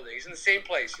in the building. He's in the same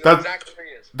place. You know exactly where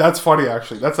he is. That's funny,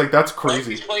 actually. That's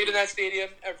crazy. He's played in that stadium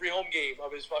every home game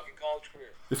of his fucking college career.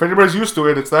 If anybody's used to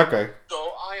it, it's that guy.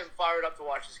 So I am fired up to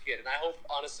watch this kid, and I hope,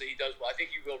 honestly, he does well. I think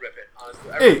he will rip it,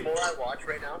 honestly. Hey. The more I watch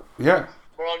right now, Yeah.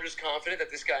 the more I'm just confident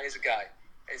that this guy is a guy.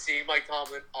 And seeing Mike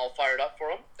Tomlin all fired up for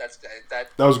him, that.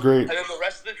 That was great. And then the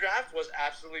rest of the draft was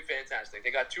absolutely fantastic.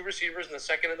 They got 2 receivers in the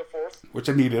 2nd and the 4th. Which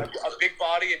I needed. A big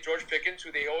body in George Pickens,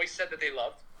 who they always said that they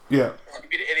loved. Yeah. And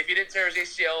if he didn't tear his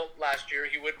ACL last year,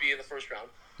 he would be in the 1st round.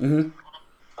 Mm-hmm.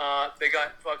 They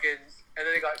got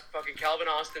fucking Calvin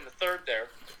Austin, the 3rd there,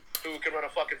 who can run a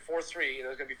fucking 4.3, and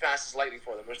it's going to be fast as lightning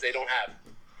for them, which they don't have,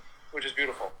 which is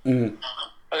beautiful. Mm-hmm.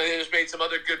 And then they just made some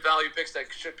other good value picks that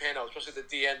should pan out, especially the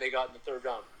DN they got in the 3rd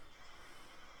round.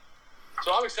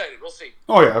 So I'm excited. We'll see.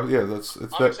 Oh yeah. I'm excited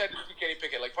to see Kenny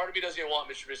Pickett. Like, part of me doesn't even want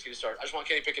Mr. Trubisky to start. I just want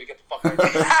Kenny Pickett to get the fuck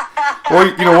out. Well,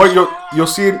 you know what? You'll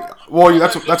see it. Well,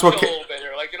 that's what. Chill a little bit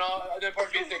here. Like, you know, and then part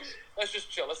of me thinks, let's just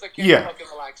chill. Let's let Kenny fucking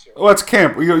relax here. Well, that's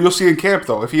camp. You'll see in camp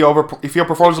though. If he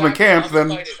outperforms him in camp,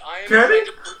 then. I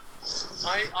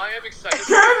am excited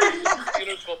for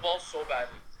Steelers football so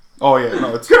badly. Oh yeah,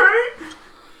 no, it's.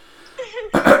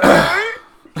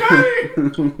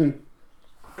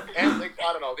 And like,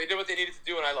 I don't know, they did what they needed to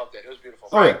do, and I loved it. It was beautiful.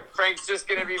 Oh yeah. Frank's just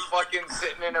gonna be fucking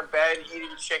sitting in a bed eating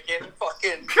chicken.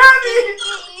 Fucking Kenny!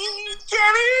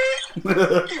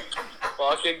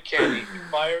 Fucking Kenny,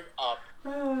 fired up.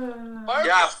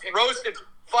 Yeah, roasted,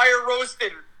 fire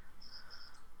roasted.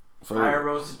 Fire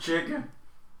roasted chicken.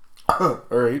 All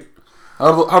right.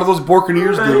 How do those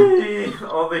Buccaneers do?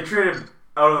 Oh, they traded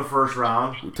out of the 1st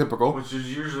round. Typical. Which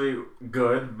is usually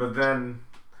good, but then,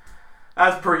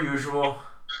 as per usual,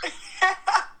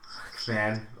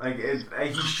 man, like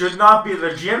he should not be. The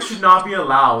GM should not be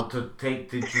allowed to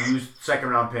use 2nd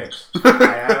round picks.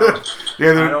 I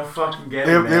don't fucking get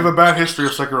it. They have a bad history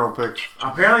of 2nd round picks.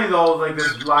 Apparently, though, like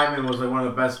this lineman was like one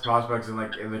of the best prospects in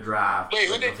the draft. Wait,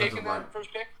 who like, they taking that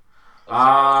first pick?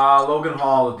 Logan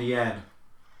Hall at the end.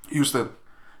 Houston.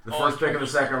 The first pick of the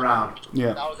 2nd round.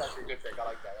 Yeah. That was actually a good pick. I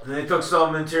like that. Then they took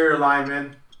some interior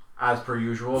linemen, as per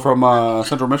usual. From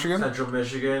Central Michigan? Central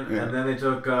Michigan. Yeah. And then they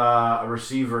took a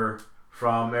receiver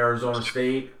from Arizona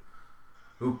State,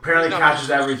 who apparently catches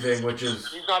everything, which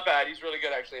is... He's not bad. He's really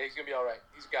good, actually. He's going to be all right.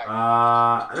 He's a guy.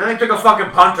 And then they took a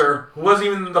fucking punter, who wasn't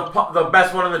even the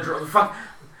best one in the draft.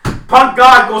 Punt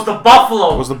God goes to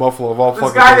Buffalo. Was the Buffalo of all this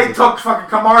fucking guy places. they took fucking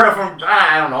Camarda from...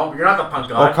 I don't know. You're not the punt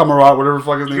God. Oh, Camarada, whatever the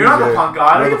fuck his name You're is. not the punt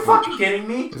God. Are you the fucking kidding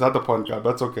me? He's not the punt god.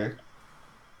 That's okay.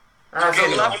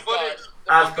 Okay, left-footed.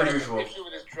 As per usual. Issue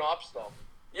with his drops, though.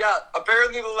 Yeah,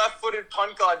 apparently the left-footed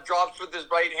punt god drops with his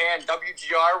right hand.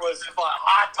 WGR was a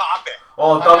hot topic.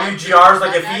 Oh, WGR's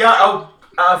like if he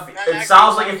it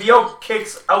sounds like if he out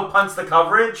punts the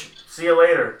coverage. See you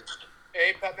later.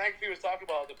 Hey, Pat McAfee was talking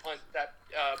about the punt that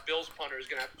Bills punter is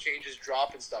gonna have to change his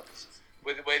drop and stuff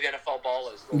with the way the NFL ball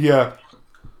is. Yeah.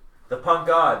 The punt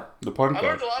god. The punt I god.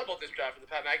 learned a lot about this draft from the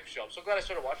Pat McAfee show. I'm so glad I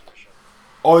started watching this show.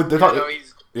 Oh, they talk,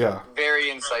 He's yeah. very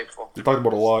insightful. They talked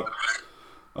about a lot.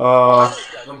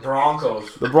 The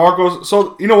Broncos. The Broncos.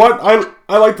 So you know what?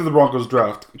 I liked the Broncos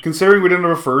draft, considering we didn't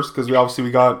have a first because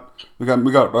we got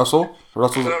Russell.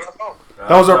 Russell's.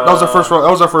 That was our first round.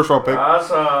 That was our first round pick.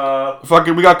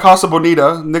 Fucking, we got Casa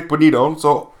Bonita, Nick Bonito.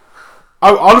 So,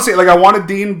 I honestly I wanted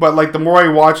Dean, but like the more I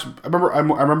watched, I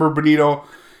remember Bonito.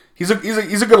 He's a very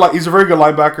good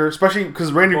linebacker, especially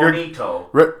because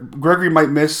Gregory might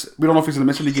miss. We don't know if he's gonna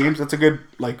miss any games. That's a good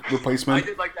replacement. I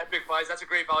did like that pick, Pies. That's a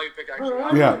great value pick, actually.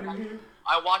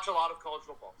 I watch a lot of college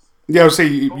football. Yeah, I would say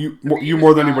you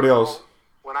more than anybody else.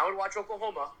 When I would watch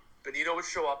Oklahoma, Benito would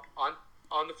show up on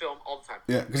the film all the time.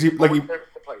 Yeah, because he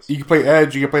can play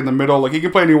edge, you can play in the middle, like he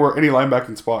can play anywhere, any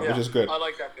linebacking spot, which is good. I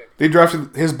like that pick. They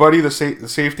drafted his buddy, the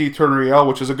safety Turner Riel,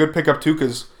 which is a good pickup too,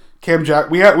 because Cam Jack.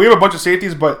 We have a bunch of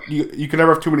safeties, but you can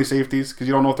never have too many safeties because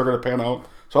you don't know if they're going to pan out.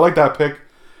 So I like that pick.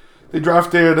 They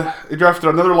drafted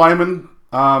another lineman,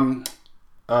 an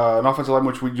offensive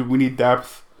lineman, which we need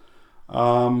depth.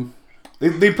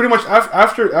 They pretty much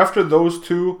after those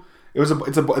two. It's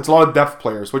a lot of depth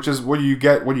players, which is what you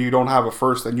get when you don't have a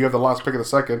first and you have the last pick of the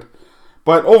second.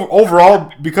 But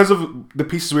overall, because of the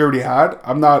pieces we already had,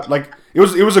 I'm not like it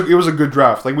was a good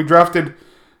draft. Like we drafted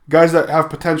guys that have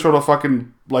potential to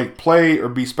fucking like play or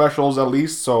be specials at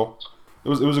least. So it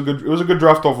was a good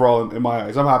draft overall in my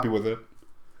eyes. I'm happy with it.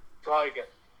 Probably good.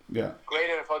 Yeah. Great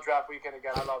NFL draft weekend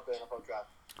again. I love the NFL draft.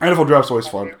 NFL draft's always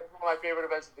fun. One of my favorite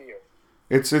events of the year.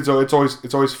 It's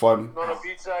always fun. You don't know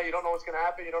pizza. You don't know what's gonna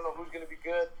happen. You don't know who's gonna be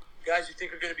good. Guys you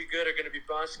think are going to be good are going to be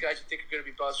bust. Guys you think are going to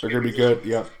be bust. They're gonna be good.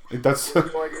 Yeah, that's. No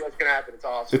idea what's going to happen. It's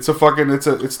awesome.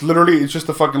 It's just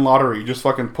a fucking lottery. You just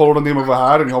fucking pull the name of a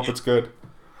hat and you hope it's good.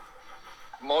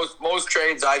 Most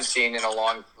trades I've seen in a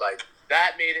long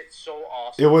That made it so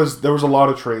awesome. There was a lot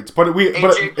of trades, but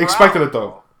AJ expected Brown. it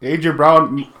though. AJ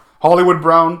Brown, Hollywood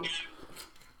Brown.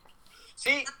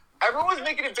 See, everyone's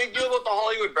making a big deal about the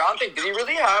Hollywood Brown thing. Did he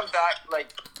really have that?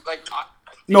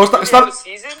 No, it's not. It's not.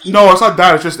 Season? No, it's not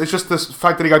that. It's just this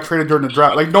fact that he got traded during the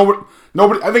draft. Like nobody.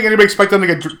 I think anybody expected him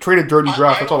to get traded during the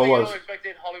draft. That's all it was. I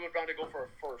expected Hollywood Brown to go for a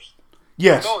first.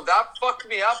 Yes. No, that fucked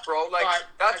me up, bro. Like But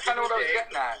that's at the kind of what I was end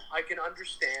getting at. I can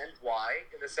understand why,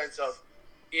 in the sense of,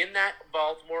 in that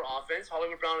Baltimore offense,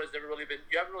 Hollywood Brown has never really been.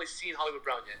 You haven't really seen Hollywood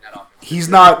Brown yet in that offense.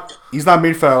 He's not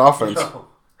made for that offense. No.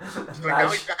 But now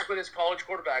he's back with his college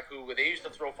quarterback, who they used to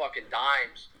throw fucking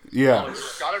dimes. Yeah.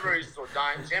 Scotty used to throw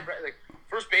dimes.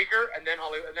 First Baker, and then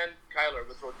Hollywood, and then Kyler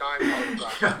would throw dimes.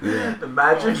 Hollywood Brown.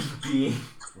 Imagine being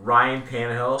Ryan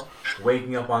Tannehill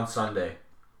waking up on Sunday.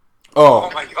 Oh.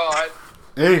 Oh my god.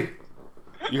 Hey.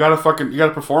 You gotta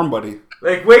perform, buddy.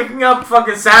 Like waking up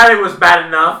fucking Saturday was bad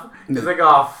enough. He's like,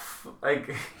 he's like,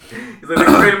 they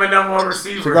traded my number one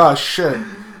receiver. Oh shit.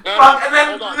 Fuck, and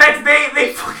then the next day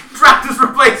they fucking dropped his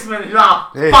replacement.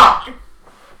 Hey. Fuck.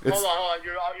 Hold on.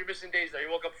 You're missing days there.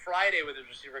 You woke up Friday with his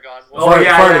receiver gone. Friday.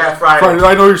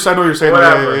 I know you're saying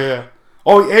Whatever. Yeah.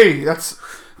 Oh, hey,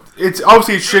 it's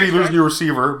obviously shitty losing your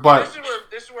receiver, but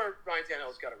This is where Ryan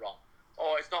Tannehill's got it wrong.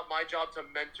 Oh, it's not my job to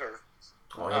mentor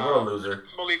Oh, you're a loser.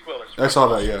 Malik Willis. I saw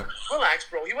that. Yeah. Relax,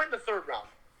 bro. He went in the third round.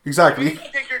 Exactly. You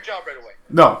can take your job right away.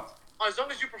 No. As long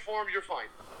as you perform, you're fine.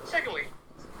 Secondly,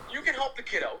 you can help the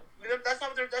kid out. That's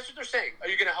what they're saying. Are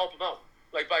you going to help him out?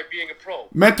 Like by being a pro.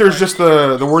 Mentor's just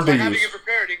the word they having use. it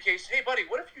prepared in case, hey buddy,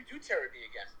 what if you do tear a knee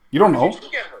again? You don't know.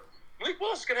 You get hurt. Malik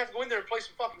Willis is gonna have to go in there and play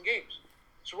some fucking games.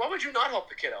 So why would you not help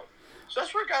the kid out? So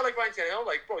that's where a guy like Ryan Tannehill,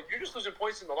 like, bro, you're just losing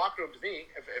points in the locker room to me.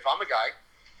 If I'm a guy,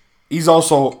 He's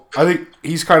also, I think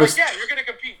he's kind of. like, yeah, you're gonna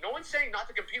compete. No one's saying not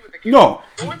to compete with the kid. No.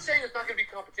 No one's saying it's not gonna be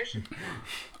competition.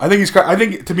 I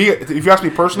think to me, if you ask me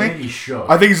personally, Man, he's shook.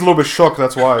 I think he's a little bit shook.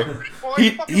 That's why Well,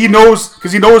 he knows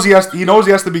because he knows he has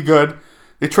to be good.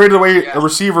 They traded away a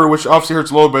receiver, which obviously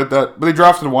hurts a little bit. But they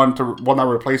drafted one to not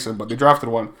replace him, but they drafted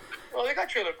one. Well, they got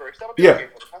Traylon Burks. That'll be Yeah. okay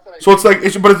for them. So it's like,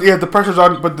 the pressure's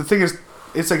on. But the thing is,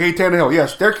 it's like, hey, Tannehill,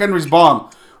 yes, Derrick Henry's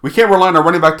bomb. We can't rely on our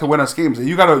running back to win us games.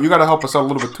 You gotta help us out a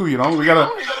little bit too. You know, we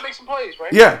gotta. You gotta make some plays,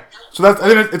 right? Yeah. So I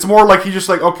think it's more like he's just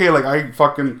like, okay, like I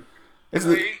fucking. It's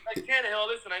Like Tannehill,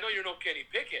 listen, I know you're no Kenny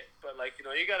Pickett, but like,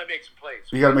 you gotta make some plays.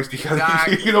 you gotta make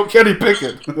Exactly. Kenny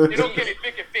Pickett. You don't Kenny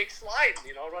Pickett fake sliding,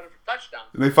 running for touchdowns.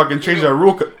 And they fucking changed the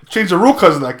rule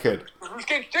because of that kid. We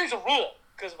can't change the rule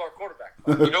because of our quarterback.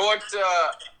 You know what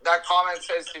that comment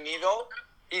says to me though?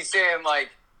 He's saying like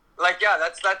yeah,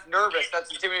 that's nervous,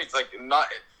 that's intimidating. It's like not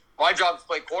my job is to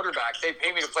play quarterback. They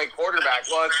pay me to play quarterback.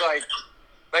 Well, it's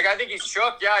like I think he's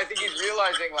shook. Yeah, I think he's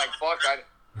realizing like fuck,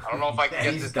 I don't know if I can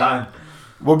get He's this done. done.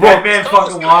 Well, Dead bro, man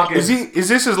fucking walking. is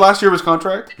this his last year of his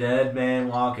contract? Dead man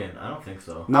walking. I don't think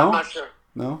so. I'm No, not sure.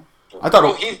 no. I thought.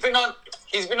 Bro, he's been on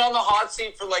the hot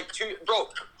seat for like 2. Bro,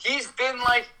 he's been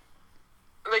like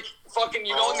fucking.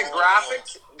 In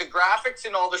the graphics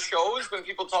in all the shows when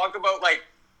people talk about like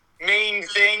main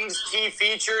things, key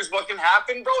features, what can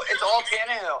happen, bro. It's all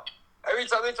Tannehill. Every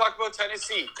time they talk about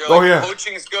Tennessee, they're like, yeah.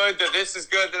 coaching is good, that this is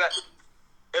good, that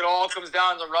it all comes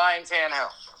down to Ryan Tannehill.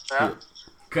 Yeah.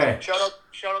 Okay. Shout out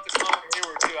to Connor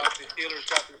Hayward too. Actually, Steelers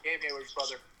drafted Cam Hayward's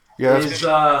brother. Yeah, Is,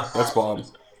 that's bomb.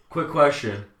 quick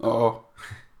question. Oh,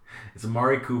 Is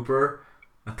Amari Cooper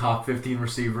a top 15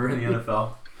 receiver in the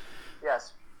NFL?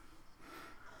 Yes.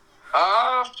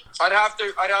 I'd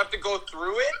have to go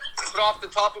through it, but off the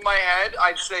top of my head,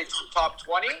 I'd say top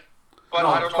 20. But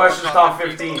I don't know. Question's if top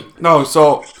 15. no.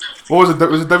 So what was it?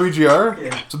 Was it WGR?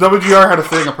 Yeah. So WGR had a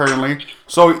thing apparently.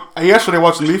 So yesterday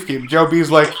watching the Leaf game, JLB's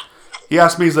like, he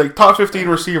asked me, he's like, top 15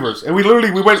 receivers, and we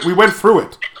went through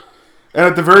it, and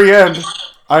at the very end,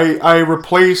 I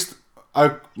replaced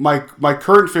my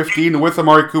current 15 with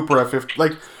Amari Cooper at 15,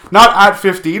 like not at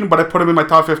 15, but I put him in my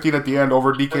top 15 at the end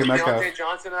over DK Was Metcalf. Deontay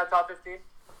Johnson in that top 15?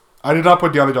 I did not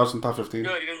put DeAndre Johnson in top 15.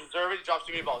 Good. He doesn't deserve it. He drops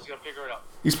too many balls. He's gonna figure it out.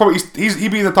 He's probably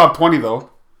he'd be in the top 20 though.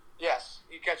 Yes.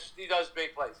 He does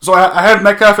big plays. So I had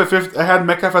Metcalf at 50. I had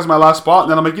Metcalf as my last spot,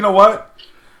 and then I'm like, you know what?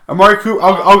 Amari Cooper.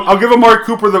 I'll give Amari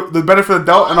Cooper the benefit of the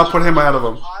doubt, and I'll put him ahead of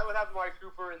him. I would have Amari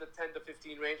Cooper in the 10 to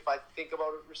 15 range if I think about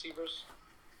receivers.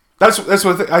 That's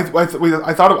what I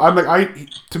thought.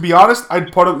 To be honest,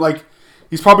 I'd put him like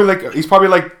he's probably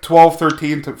like 12,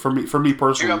 13 for me Do you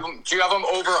personally. have him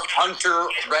over Hunter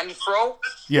Renfrow?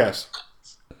 Yes.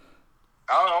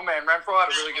 I don't know, man. Renfro had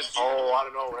a really good season. Oh, I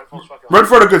don't know. Renfro's fucking.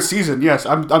 Renfro had a good season. Yes,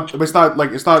 it's not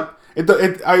like it's not.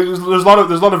 There's a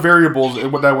lot of variables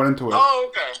that went into it. Oh,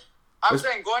 okay. I'm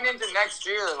saying going into next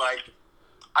year, like,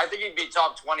 I think he'd be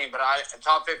top 20, but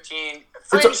top 15.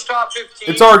 Fringe top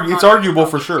 15. It's arguable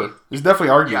for sure. It's definitely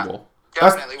arguable. Yeah,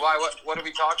 definitely. Why? What are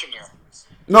we talking here?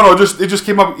 No, it just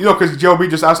came up, because Joe B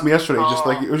just asked me yesterday, just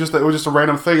like it was just a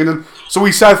random thing, and then so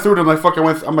we sat through it, and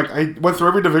I went through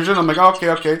every division. I'm like, oh,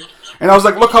 okay, and I was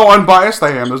like, look how unbiased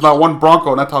I am. There's not one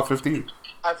Bronco in that top 15.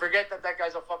 I forget that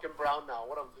guy's a fucking Brown now.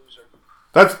 What a loser.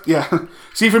 That's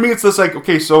See, for me, it's this like,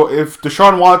 okay, so if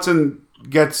Deshaun Watson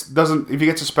if he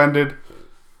gets suspended,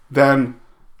 then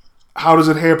how does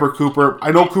it hamper Cooper?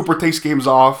 I know Cooper takes games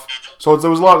off, so there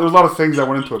was a lot of things that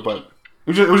went into it, but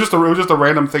it was just a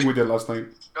random thing we did last night.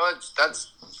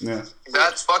 No,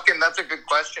 that's a good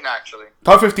question actually.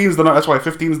 Top 15 is that's why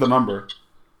 15 is the number.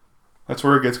 That's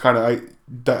where it gets kind of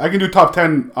I can do top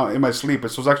 10 in my sleep.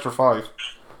 It's those extra 5.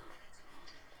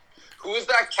 Who was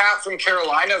that cat from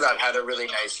Carolina that had a really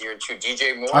nice year too?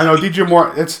 DJ Moore. I know DJ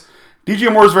Moore.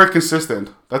 DJ Moore is very consistent.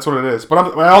 That's what it is. But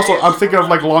I'm thinking of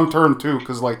like long term too,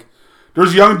 because like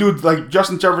there's young dudes like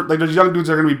Justin Jefferson. Like there's young dudes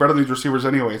that are going to be better than these receivers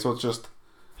anyway. So it's just.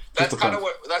 That's kind of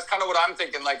what I'm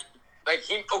thinking. Like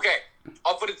he. Okay,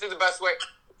 I'll put it to the best way.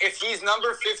 If he's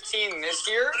number 15 this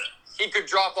year, he could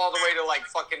drop all the way to like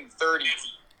fucking 30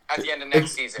 at the end of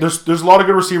next season. There's a lot of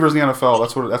good receivers in the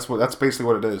NFL. That's basically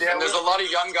what it is. Yeah, and there's a lot of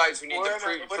young guys who need to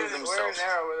prove themselves. We're in an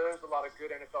era where there's a lot of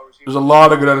good NFL receivers. There's a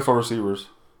lot of good NFL receivers.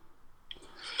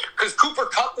 Because Cooper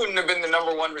Kupp wouldn't have been the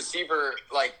number 1 receiver.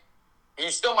 Like, he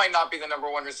still might not be the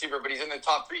number 1 receiver, but he's in the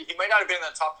top 3. He might not have been in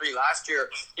the top 3 last year.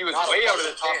 He was way out of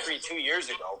the top 3 2 years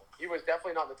ago. He was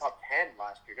definitely not in the top 10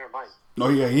 last year. Never mind. No,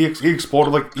 yeah, he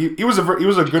exploded. Like he was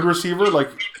a good receiver. Like,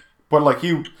 but like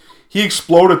he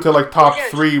exploded to like top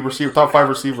 3 receiver, top 5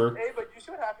 receiver. Hey, but you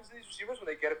see what happens to these receivers when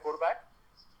they get a quarterback?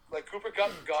 Like Cooper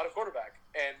Kupp got a quarterback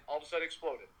and all of a sudden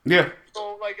exploded. Yeah.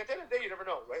 So like at the end of the day, you never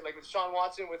know, right? Like with Sean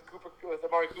Watson, with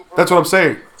Amari Cooper. That's what I'm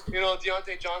saying.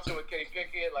 Deontay Johnson with Kenny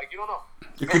Pickett. Like you don't know.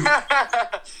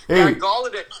 Hey,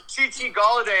 Galladay, Chi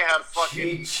Galladay had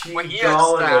fucking when he had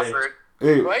Galladay. Stafford.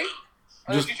 Hey, Right?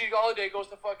 And then Just- Gigi Galladay goes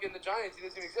to fucking the Giants. He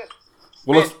doesn't even exist.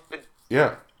 well,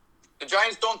 Man, the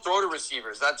Giants don't throw to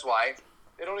receivers. That's why.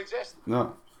 They don't exist.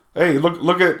 no. Hey,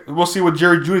 look at. We'll see what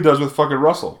Jerry Jeudy does with fucking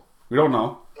Russell. We don't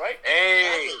know. Right?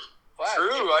 Hey, Flat. true.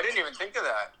 I didn't even think of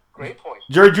that. Great point.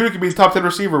 Jerry Jeudy could be the top 10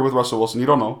 receiver with Russell Wilson. You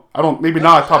don't know. Maybe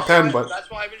not top 10, but That's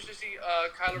why I'm interested to see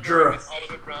Kyler Sure. Murray with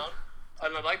Oliver Brown.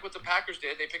 And I like what the Packers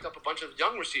did. They picked up a bunch of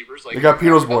young receivers. Like They got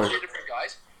Pino's boy. 3 different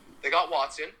guys. They got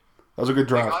Watson. that was a good They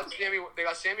draft.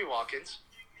 got Sammy Watkins.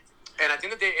 And at the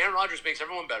end of the day, Aaron Rodgers makes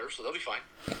everyone better, so they'll be fine.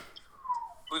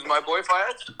 Who's my boy,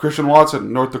 Fayette? Christian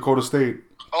Watson, North Dakota State,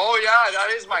 Oh yeah, that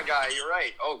is my guy. You're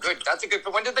right. Oh, good. That's a good.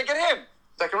 When did they get him?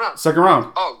 Second round. second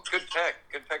round. Oh, good pick.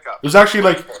 Good pickup. There's actually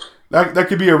like that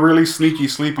could be a really sneaky,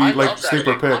 sleepy, I like love that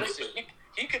sleeper pick. Honestly,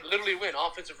 he could literally win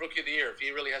Offensive Rookie of the Year if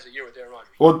he really has a year with Aaron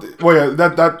Rodgers. Well,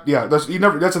 yeah, that's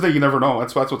the thing. You never know.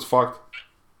 That's what's fucked.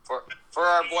 For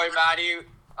our boy Matty,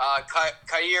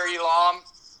 Khair Elam.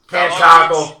 Can't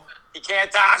tackle. He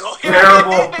can't tackle.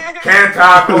 Terrible. Can't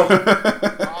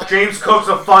tackle. James Cook's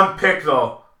a fun pick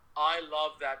though. I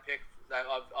love that pick of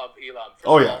Elam. First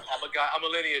Oh, of yeah. all, I'm a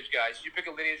lineage guy. So you pick a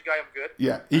lineage guy, I'm good.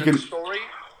 Yeah, he And can. the story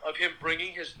of him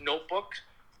bringing his notebook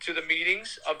to the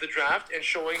meetings of the draft and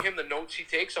showing him the notes he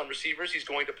takes on receivers he's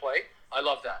going to play. I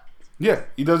love that. Yeah,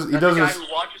 he does. He That's does. a guy His,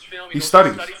 who watches film. he knows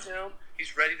studies. How to study film.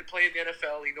 He's ready to play in the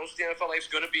NFL. He knows what the NFL life's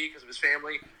going to be because of his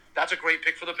family. That's a great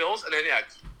pick for the Bills. And then, yeah,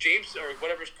 James, or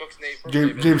whatever's Cook's name. first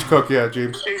name is. James Cook. Yeah,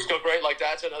 James. James Cook, right? Like,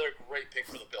 that's another great pick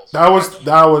for the Bills. That was the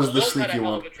Bills sneaky had a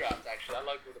hell one. of a draft, actually. I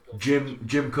like the Bills.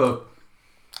 Jim Cook.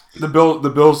 The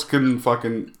Bills can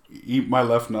fucking eat my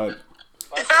left nut.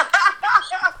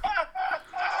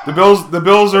 The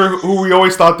Bills are who we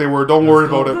always thought they were. Don't worry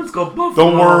about it. Let's go Buffalo.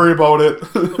 Don't worry about it.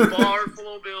 The bar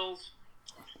full of Bills.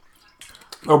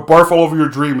 A barf all over your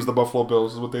dreams. The Buffalo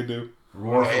Bills is what they do.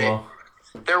 Buffalo.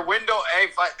 Their window. Hey,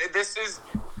 this is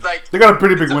like They got a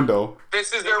pretty big window.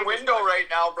 this is their window right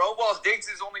now, bro. Well, Diggs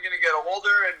is only gonna get older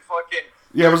and fucking.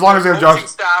 Yeah, but as long as they have coaching Josh.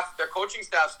 staff, their coaching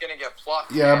staff's gonna get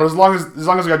plucked. Yeah, man. but as long as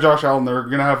they got Josh Allen, they're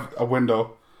gonna have a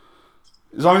window.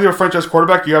 As long as you have a franchise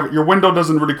quarterback, your window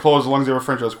doesn't really close as long as you have a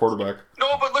franchise quarterback. No,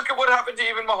 but look at what happened to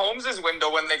even Mahomes'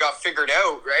 window when they got figured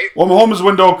out, right? Well, Mahomes'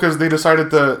 window because they decided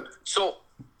to So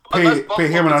pay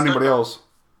him and not anybody else.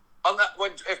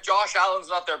 If Josh Allen's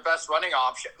not their best running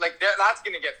option, like that's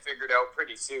gonna get figured out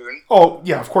pretty soon. Oh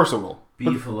yeah, of course it will.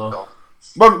 Buffalo.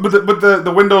 But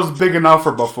the window's big enough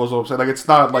for Buffalo. So I'm saying like it's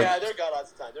not like Yeah, they're got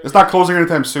lots of time. it's not closing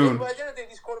anytime soon. But at the end of the day,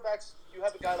 these quarterbacks, you have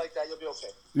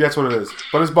Yeah, that's what it is.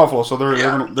 But it's Buffalo, so they're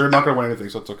not going to win anything,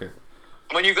 so it's okay.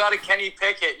 When you got a Kenny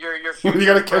Pickett, you're When you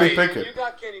got a Kenny right. Pickett. You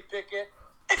got Kenny Pickett.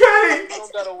 Kenny! You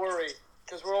don't gotta worry,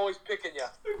 because we're always picking you.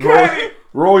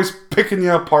 We're always picking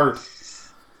you apart.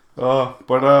 I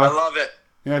love it.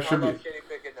 Yeah, it I should love be. Kenny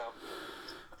Pickett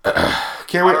now.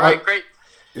 Can't wait. All right, great.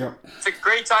 Yeah. It's a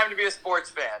great time to be a sports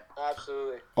fan.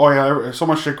 Absolutely. Oh, yeah, there's so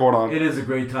much shit going on. It is a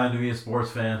great time to be a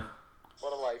sports fan.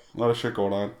 What a life. A lot of shit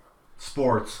going on.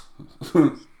 Sports.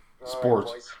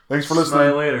 Sports. boys. Thanks for See you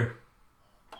listening. later.